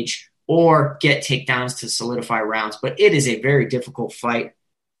stage or get takedowns to solidify rounds. But it is a very difficult fight.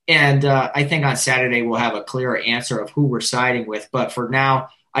 And I think on Saturday we'll have a clearer answer of who we're siding with. But for now,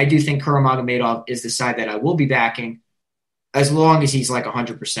 I do think Nurmagomedov is the side that I will be backing as long as he's like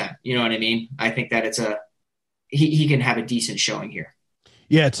 100%. You know what I mean? I think that he can have a decent showing here.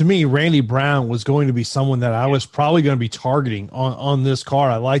 Yeah, to me, Randy Brown was going to be someone that I was probably going to be targeting on this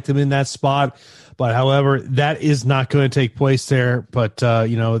card. I liked him in that spot, but however, that is not going to take place there. But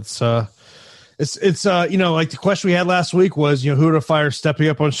it's like the question we had last week was, who are the fighters stepping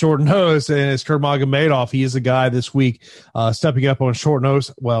up on short notice, and it's Nurmagomedov. He is a guy this week stepping up on short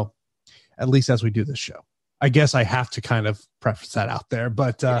notice. Well, at least as we do this show. I guess I have to kind of preface that out there.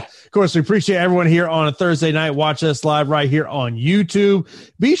 But, of course, we appreciate everyone here on a Thursday night. Watch us live right here on YouTube.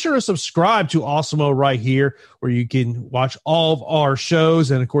 Be sure to subscribe to Awesemo right here where you can watch all of our shows.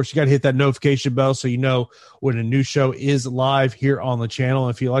 And, of course, you got to hit that notification bell so you know when a new show is live here on the channel.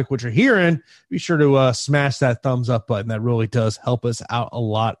 And if you like what you're hearing, be sure to smash that thumbs up button. That really does help us out a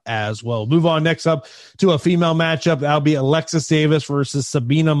lot as well. Move on next up to a female matchup. That'll be Alexis Davis versus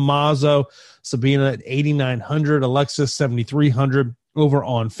Sabina Mazo. Sabina at 8,900, Alexis 7,300 over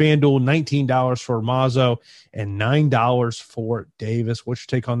on FanDuel, $19 for Mazo and $9 for Davis. What's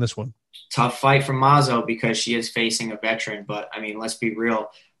your take on this one? Tough fight for Mazo because she is facing a veteran, but I mean, let's be real.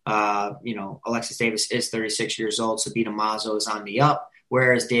 Alexis Davis is 36 years old. Sabina Mazo is on the up,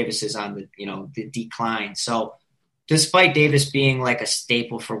 whereas Davis is on the decline. So despite Davis being like a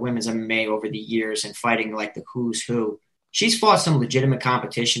staple for women's MMA over the years and fighting like the who's who, she's fought some legitimate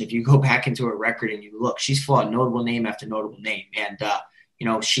competition. If you go back into her record and you look, she's fought notable name after notable name. And,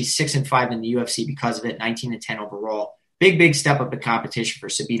 she's 6-5 in the UFC because of it, 19-10 overall. Big step up in competition for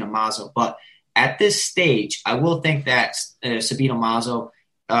Sabina Mazo. But at this stage, I will think that Sabina Mazo,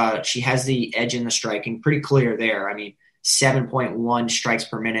 she has the edge in the striking, pretty clear there. I mean, 7.1 strikes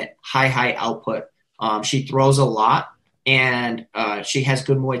per minute, high output. She throws a lot. And she has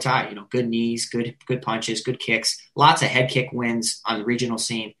good Muay Thai, good knees, good punches, good kicks, lots of head kick wins on the regional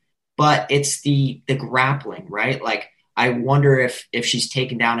scene. But it's the grappling, right? Like, I wonder if she's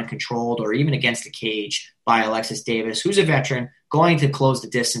taken down and controlled or even against the cage by Alexis Davis, who's a veteran, going to close the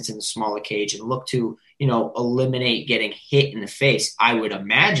distance in the smaller cage and look to, eliminate getting hit in the face. I would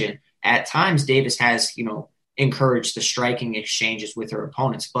imagine at times Davis has, encouraged the striking exchanges with her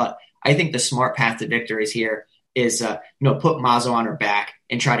opponents. But I think the smart path to victory is here. Is put Mazo on her back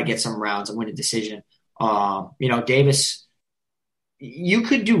and try to get some rounds and win a decision. Davis, you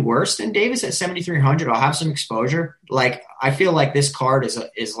could do worse than Davis at 7,300. I'll have some exposure. Like, I feel like this card is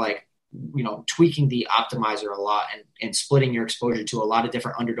like, tweaking the optimizer a lot and splitting your exposure to a lot of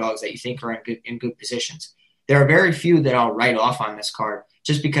different underdogs that you think are in good positions. There are very few that I'll write off on this card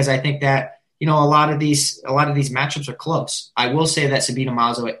just because I think that, a lot of these matchups are close. I will say that Sabina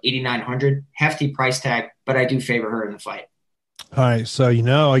Mazo at 8,900, hefty price tag, but I do favor her in the fight. All right, so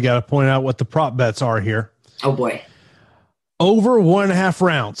I got to point out what the prop bets are here. Oh boy, over 1.5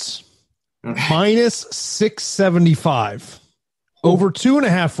 rounds, okay. minus 675. Over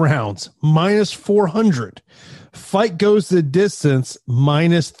 2.5 rounds, minus 400. Fight goes the distance,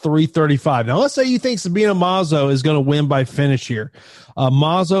 minus 335. Now, let's say you think Sabina Mazo is going to win by finish here.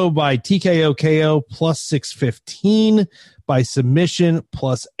 Mazo by TKO KO plus 615, by submission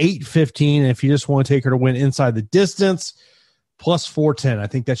plus 815. And if you just want to take her to win inside the distance, plus 410. I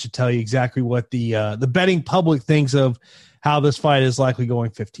think that should tell you exactly what the betting public thinks of how this fight is likely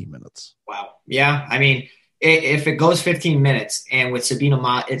going 15 minutes. Wow. Yeah. I mean, if it goes 15 minutes and with Sabina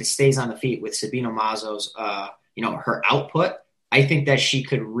Mazo, it stays on the feet with Sabina Mazo's, her output, I think that she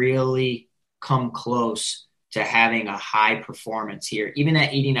could really come close to having a high performance here, even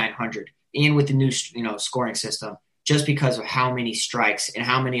at 8,900 and with the new, scoring system, just because of how many strikes and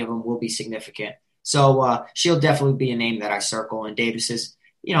how many of them will be significant. So she'll definitely be a name that I circle. And Davis is,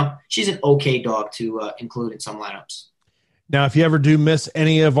 she's an okay dog to include in some lineups. Now, if you ever do miss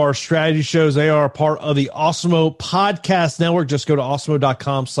any of our strategy shows, they are a part of the Awesemo Podcast Network. Just go to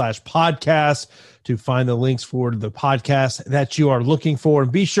awesemo.com/podcast to find the links for the podcast that you are looking for.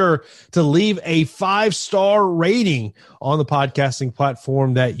 And be sure to leave a 5-star rating on the podcasting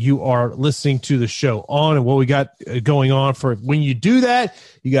platform that you are listening to the show on. And what we got going on for when you do that,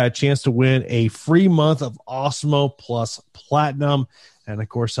 you got a chance to win a free month of Awesemo Plus Platinum. And of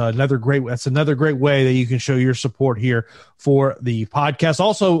course, another great way that you can show your support here for the podcast.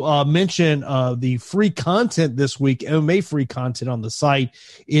 Also mention the free content this week, MMA free content on the site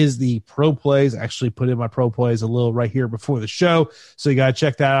is the Pro Plays. I actually put in my Pro Plays a little right here before the show. So you got to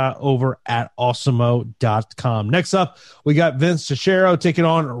check that out over at awesemo.com. Next up, we got Vince Cicero taking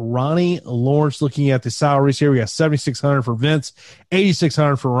on Ronnie Lawrence. Looking at the salaries here, we got $7,600 for Vince,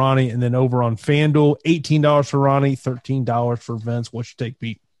 $8,600 for Ronnie, and then over on FanDuel, $18 for Ronnie, $13 for Vince. What's your take,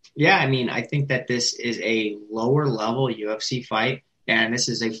 Pete? Yeah, I mean, I think that this is a lower level UFC fight And this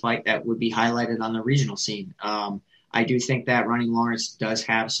is a fight that would be highlighted on the regional scene. I do think that Running Lawrence does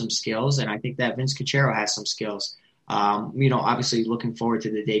have some skills, and I think that Vince Cachero has some skills. Obviously looking forward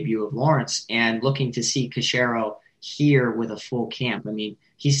to the debut of Lawrence and looking to see Cachero here with a full camp. I mean,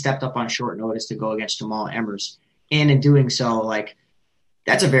 he stepped up on short notice to go against Jamal Emmers. And in doing so,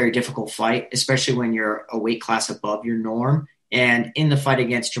 that's a very difficult fight, especially when you're a weight class above your norm. And in the fight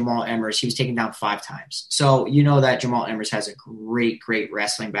against Jamal Emmers, he was taken down 5 times. So you know that Jamal Emmers has a great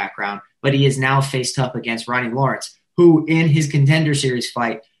wrestling background, but he is now faced up against Ronnie Lawrence, who in his Contender Series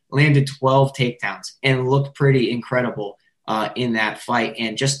fight landed 12 takedowns and looked pretty incredible in that fight.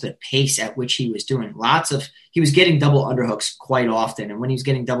 And just the pace at which he was doing he was getting double underhooks quite often. And when he was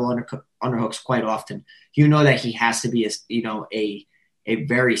getting double underhooks quite often, you know that he has to be a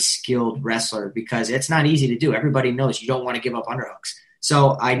very skilled wrestler, because it's not easy to do. Everybody knows you don't want to give up underhooks.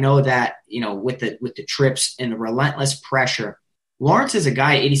 So I know that, with the trips and the relentless pressure, Lawrence is a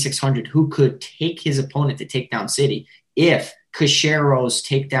guy 8,600 who could take his opponent to Takedown City if Cachero's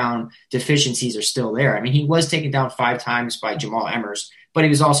takedown deficiencies are still there. I mean, he was taken down 5 times by Jamal Emmers, but he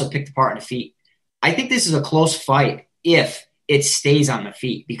was also picked apart in the feet. I think this is a close fight if it stays on the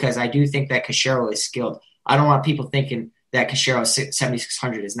feet, because I do think that Cachero is skilled. I don't want people thinking that Cachero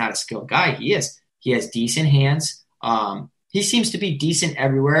 7,600 is not a skilled guy. He is. He has decent hands. He seems to be decent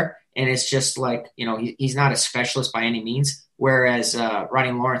everywhere, and it's just he's not a specialist by any means, whereas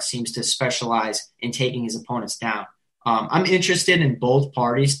Ronnie Lawrence seems to specialize in taking his opponents down. I'm interested in both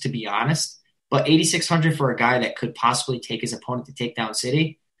parties, to be honest, but 8,600 for a guy that could possibly take his opponent to Takedown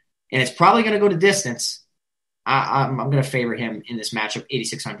City, and it's probably going to go to distance. I'm going to favor him in this matchup,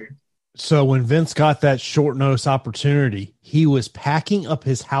 8,600. So when Vince got that short notice opportunity, he was packing up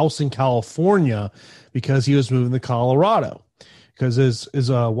his house in California because he was moving to Colorado, because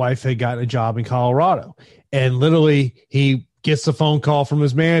his wife had gotten a job in Colorado. And literally he gets a phone call from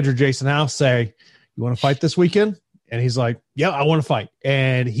his manager, Jason House, say, "You want to fight this weekend?" And he's like, "Yeah, I want to fight."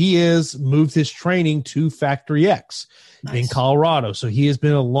 And he has moved his training to Factory X in Colorado. So he has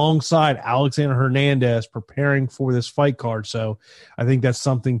been alongside Alexander Hernandez preparing for this fight card. So I think that's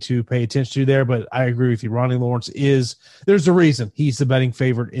something to pay attention to there. But I agree with you. Ronnie Lawrence there's a reason he's the betting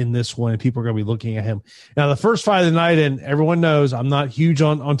favorite in this one, and people are going to be looking at him. Now, the first fight of the night, and everyone knows I'm not huge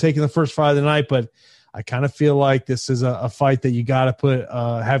on taking the first fight of the night, but I kind of feel like this is a fight that you got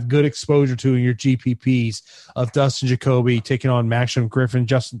to have good exposure to in your GPPs, of Dustin Jacoby taking on Maxim Griffin.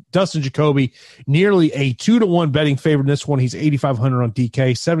 Dustin Jacoby, nearly a 2-1 betting favorite in this one. He's 8,500 on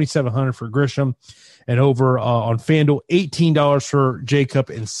DK, 7,700 for Grisham, and over on FanDuel, $18 for Jacob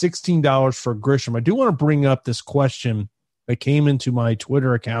and $16 for Grisham. I do want to bring up this question that came into my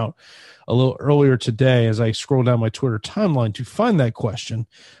Twitter account a little earlier today as I scroll down my Twitter timeline to find that question.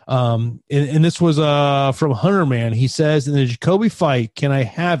 And this was from Hunter Man. He says, in the Jacoby fight, can I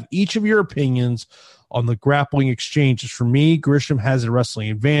have each of your opinions on the grappling exchanges? For me, Grisham has a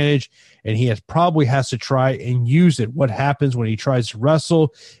wrestling advantage, and he probably has to try and use it. What happens when he tries to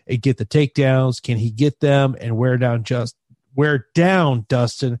wrestle and get the takedowns? Can he get them and wear down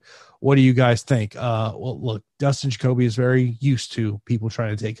Dustin? What do you guys think? Well, look, Dustin Jacoby is very used to people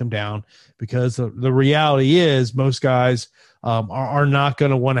trying to take him down, because the reality is most guys are not going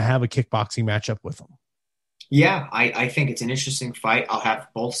to want to have a kickboxing matchup with him. Yeah, I think it's an interesting fight. I'll have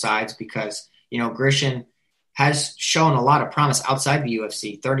both sides because, Grisham has shown a lot of promise outside the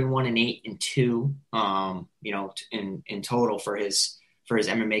UFC, 31-8-2, in total for his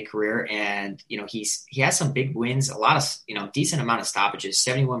MMA career. And, he has some big wins, a lot of, decent amount of stoppages,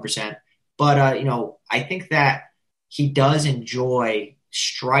 71%. But, I think that he does enjoy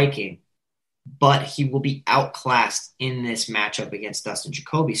striking, but he will be outclassed in this matchup against Dustin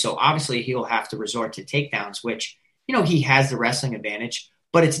Jacoby. So obviously he'll have to resort to takedowns, which, he has the wrestling advantage,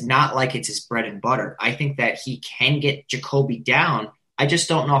 but it's not like it's his bread and butter. I think that he can get Jacoby down. I just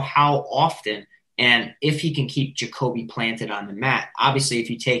don't know how often. And if he can keep Jacoby planted on the mat. Obviously, if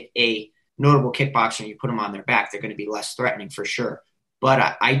you take a notable kickboxer and you put them on their back, they're going to be less threatening for sure.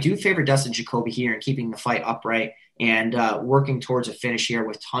 But I do favor Dustin Jacoby here and keeping the fight upright and working towards a finish here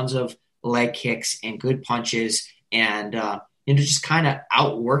with tons of leg kicks and good punches and just kind of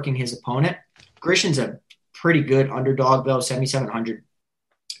outworking his opponent. Grisham's a pretty good underdog, though, 7,700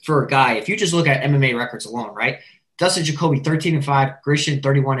 for a guy. If you just look at MMA records alone, right? Dustin Jacoby, 13-5, Grisham,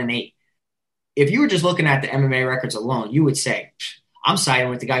 31-8. If you were just looking at the MMA records alone, you would say, I'm siding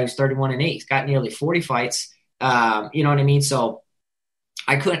with the guy who's 31-8. He's got nearly 40 fights. You know what I mean? So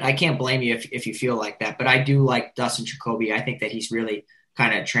I can't blame you if you feel like that. But I do like Dustin Jacoby. I think that he's really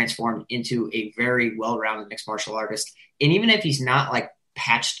kind of transformed into a very well-rounded mixed martial artist. And even if he's not like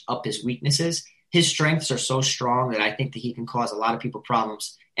patched up his weaknesses, his strengths are so strong that I think that he can cause a lot of people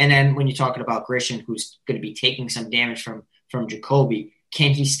problems. And then when you're talking about Grisham, who's going to be taking some damage from Jacoby,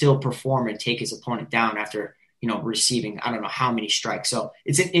 can he still perform and take his opponent down after, receiving I don't know how many strikes? So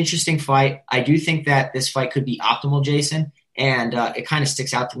it's an interesting fight. I do think that this fight could be optimal, Jason, and it kind of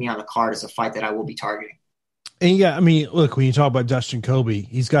sticks out to me on the card as a fight that I will be targeting. And yeah, I mean, look, when you talk about Dustin Kobe,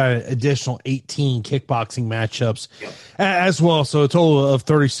 he's got an additional 18 kickboxing matchups as well. So a total of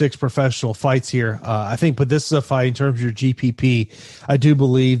 36 professional fights here. I think, but this is a fight in terms of your GPP. I do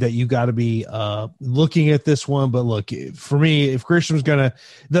believe that you got to be looking at this one. But look, for me, if Grisham's going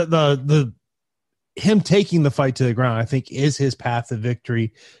to, him taking the fight to the ground, I think is his path to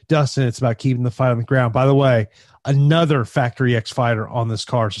victory. Dustin, it's about keeping the fight on the ground. By the way, another Factory X fighter on this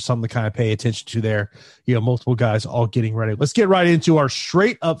card, so something to kind of pay attention to there. Multiple guys all getting ready. Let's get right into our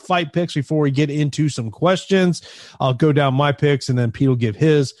straight up fight picks before we get into some questions. I'll go down my picks and then Pete will give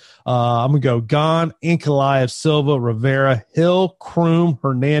his. I'm going to go Gane, Ankalaev, Silva, Rivera, Hill, Kroom,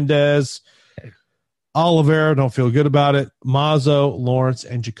 Hernandez, Oliveira. Don't feel good about it. Mazo, Lawrence,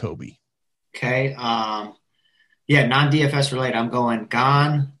 and Jacoby. Okay. Non-DFS related. I'm going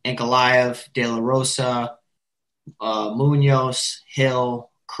Gane, Ankalaev, De La Rosa, Munoz,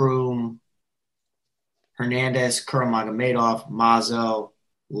 Hill, Kroom, Hernandez, Kuramagomedov, Mazo,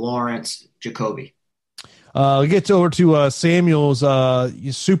 Lawrence, Jacoby. We'll get over to Samuel's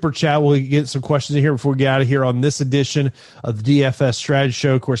super chat. We'll get some questions in here before we get out of here on this edition of the DFS Strategy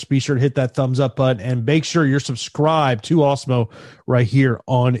Show. Of course, be sure to hit that thumbs up button and make sure you're subscribed to Osmo right here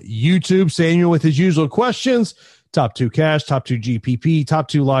on YouTube. Samuel with his usual questions. Top 2 cash, top 2 GPP, top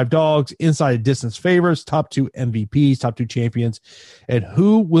 2 live dogs, inside distance favorites, top 2 MVPs, top 2 champions, and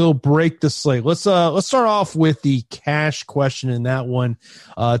who will break the slate. Let's start off with the cash question in that one.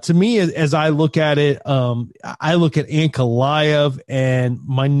 To me, as I look at it, I look at Ankalaev, and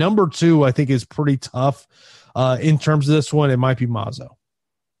my number 2 I think is pretty tough in terms of this one. It might be Mazo.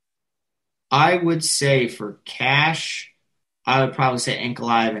 I would say for cash, I would probably say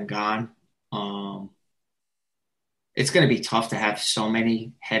Ankalaev and Gane. It's going to be tough to have so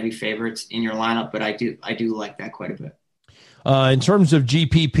many heavy favorites in your lineup, but I do like that quite a bit. In terms of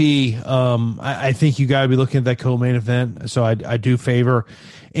GPP, I think you got to be looking at that co-main event. So I do favor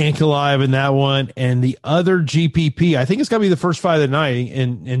Ankalaev in that one. And the other GPP, I think it's got to be the first fight of the night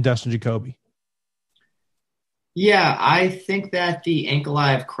in Dustin Jacoby. Yeah, I think that the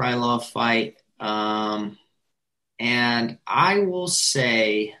Ankalaev Krylov fight, and I will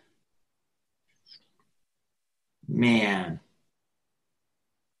say, man,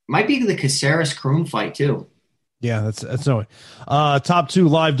 might be the Caceres Kroom fight too. Yeah, that's no way. Top 2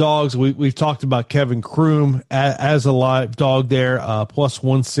 live dogs. We've talked about Kevin Kroom as a live dog there, plus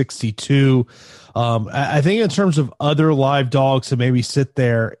 162. I think in terms of other live dogs to maybe sit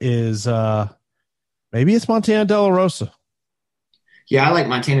there is maybe it's Montana De La Rosa. Yeah, I like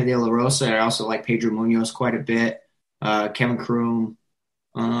Montana De La Rosa. I also like Pedro Munoz quite a bit. Kevin Kroom.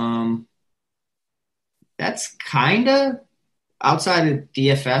 That's kind of outside of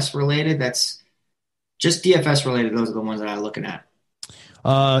DFS related. That's just DFS related. Those are the ones that I'm looking at.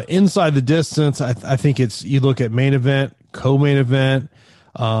 Inside the distance, I think it's you look at main event, co-main event.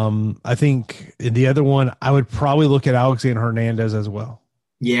 I think in the other one, I would probably look at Alexander Hernandez as well.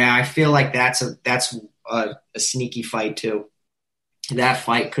 Yeah, I feel like that's a sneaky fight too. That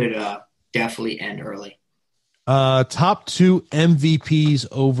fight could definitely end early. Top 2 MVPs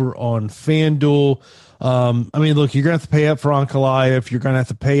over on FanDuel. I mean, look, you're going to have to pay up for Ankalaev. You're going to have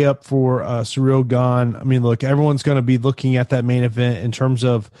to pay up for Cyril Gane. I mean, look, everyone's going to be looking at that main event in terms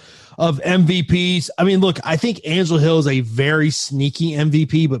of MVPs. I mean, look, I think Angela Hill is a very sneaky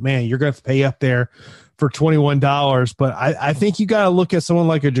MVP, but man, you're going to have to pay up there for $21. But I think you got to look at someone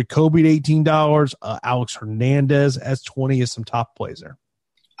like a Jacoby at $18, Alex Hernandez as 20 is some top plays there.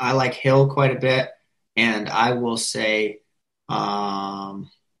 I like Hill quite a bit, and I will say Ankalaev.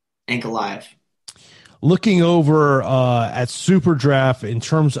 Looking over at Super Draft in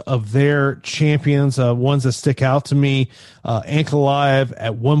terms of their champions, ones that stick out to me, Ankalaev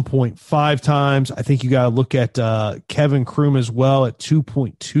at 1.5 times. I think you got to look at Kevin Kroom as well at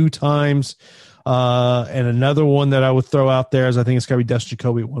 2.2 times. And another one that I would throw out there is I think it's got to be Dustin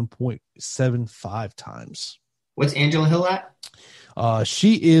Jacoby at 1.75 times. What's Angela Hill at?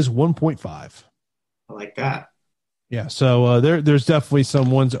 She is 1.5. I like that. Yeah, so there's definitely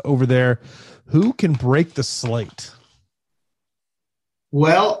some ones over there. Who can break the slate?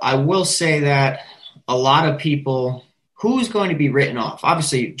 Well, I will say that a lot of people, who's going to be written off?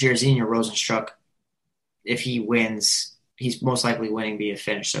 Obviously, Jairzinho Rozenstruik, if he wins, he's most likely winning via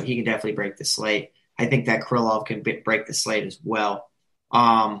finish, so he can definitely break the slate. I think that Krylov can break the slate as well.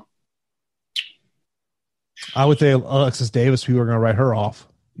 I would say Alexis Davis, people are going to write her off.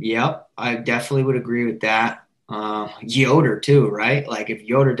 Yep, I definitely would agree with that. Yoder too, right? Like if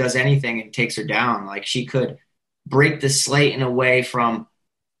Yoder does anything and takes her down, like she could break the slate in a way from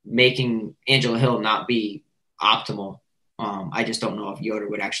making Angela Hill not be optimal. I just don't know if Yoder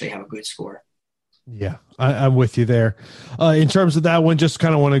would actually have a good score. Yeah, I'm with you there. In terms of that one, just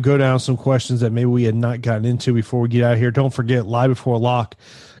kind of want to go down some questions that maybe we had not gotten into before we get out of here. Don't forget, Live Before Lock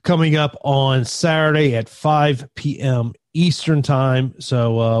coming up on Saturday at 5 p.m. Eastern time.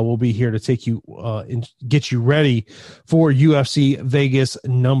 So we'll be here to take you and get you ready for UFC Vegas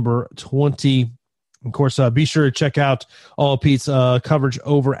number 20. Of course, be sure to check out all of Pete's coverage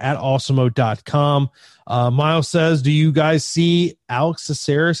over at awesemo.com. Miles says, do you guys see Alex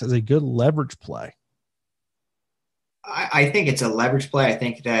Caceres as a good leverage play? I think it's a leverage play. I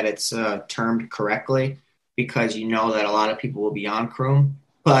think that it's termed correctly because you know that a lot of people will be on Kroom.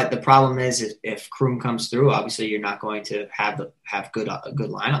 But the problem is if Kroom comes through, obviously you're not going to have good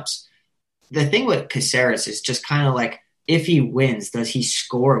lineups. The thing with Caceres is just kind of like if he wins, does he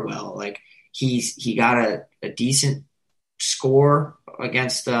score well? Like he got a decent score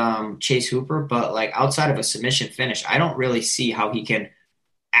against Chase Hooper, but like outside of a submission finish, I don't really see how he can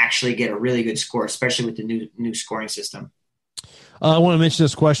actually get a really good score, especially with the new scoring system. I want to mention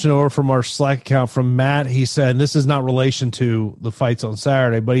this question over from our Slack account from Matt. He said, and this is not relation to the fights on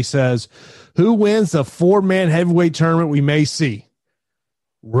Saturday, but he says, who wins the 4-man heavyweight tournament we may see?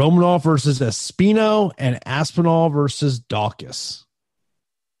 Romanov versus Espino and Aspinall versus Dawkins.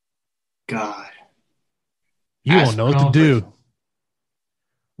 God. You won't know what to do.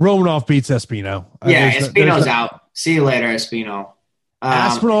 Romanov beats Espino. Yeah, Espino's out. See you later, Espino.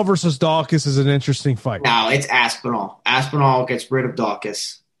 Aspinall versus Dawkins is an interesting fight. No, it's Aspinall. Aspinall gets rid of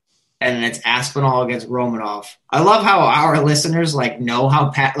Dawkins. And then it's Aspinall against Romanov. I love how our listeners know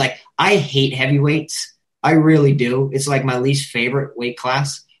how I hate heavyweights. I really do. It's like my least favorite weight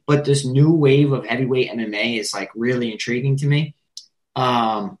class. But this new wave of heavyweight MMA is really intriguing to me.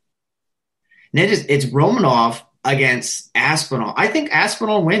 And it's Romanov against Aspinall. I think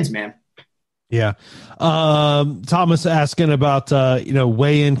Aspinall wins, man. Yeah. Thomas asking about,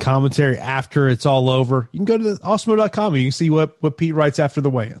 weigh-in commentary after it's all over. You can go to awesemo.com. You can see what Pete writes after the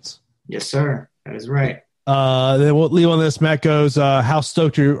weigh-ins. Yes, sir. That is right. Then we'll leave on this. Matt goes, how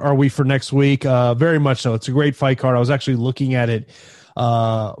stoked are we for next week? Very much so. It's a great fight card. I was actually looking at it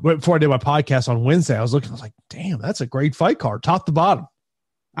right before I did my podcast on Wednesday. I was like, damn, that's a great fight card, top to bottom.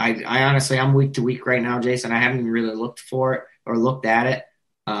 I honestly, I'm week to week right now, Jason. I haven't even really looked for it or looked at it.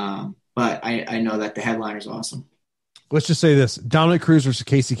 But I know that the headliner is awesome. Let's just say this. Dominic Cruz versus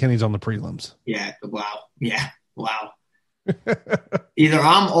Casey Kenny's on the prelims. Yeah. Wow. Yeah. Wow. Either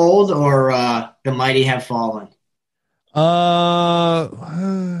I'm old or the mighty have fallen. Don't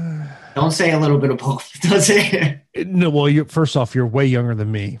say a little bit of both. Don't say it. No, well, first off, you're way younger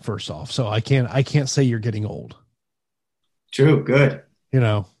than me, first off. So I can't say you're getting old. True. Good.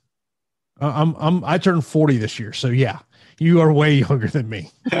 I turned 40 this year. So yeah. You are way younger than me.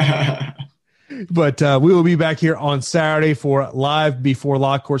 But we will be back here on Saturday for Live Before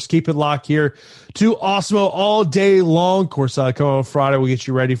Lock. Of course, keep it locked here to Awesemo all day long. Of course, come on Friday, we'll get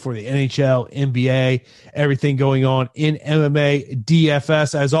you ready for the NHL, NBA, everything going on in MMA,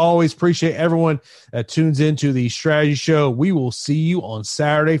 DFS. As always, appreciate everyone that tunes into the Strategy Show. We will see you on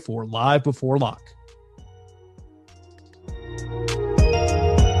Saturday for Live Before Lock.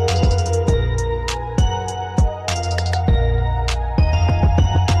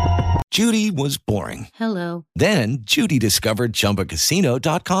 Judy was boring. Hello. Then Judy discovered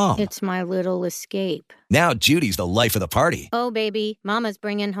ChumbaCasino.com. It's my little escape. Now Judy's the life of the party. Oh, baby, mama's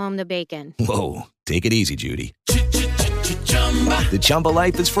bringing home the bacon. Whoa, take it easy, Judy. The Chumba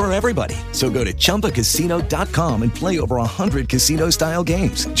life is for everybody. So go to ChumbaCasino.com and play over 100 casino-style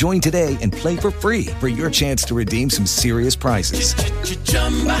games. Join today and play for free for your chance to redeem some serious prizes.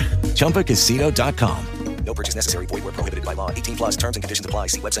 ChumbaCasino.com. No purchase necessary. Void where prohibited by law. 18+ terms and conditions apply.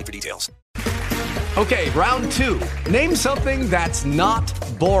 See website for details. Okay, round two. Name something that's not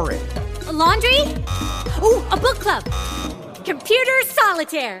boring. A laundry? Ooh, a book club. Computer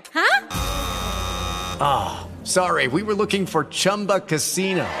solitaire, huh? Ah, sorry. We were looking for Chumba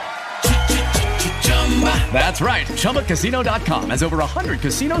Casino. That's right. ChumbaCasino.com has over 100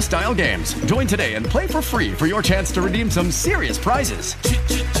 casino-style games. Join today and play for free for your chance to redeem some serious prizes.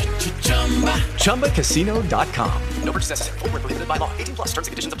 ChumbaCasino.com. No purchase necessary. Void where prohibited by law. 18+ terms and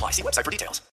conditions apply. See website for details.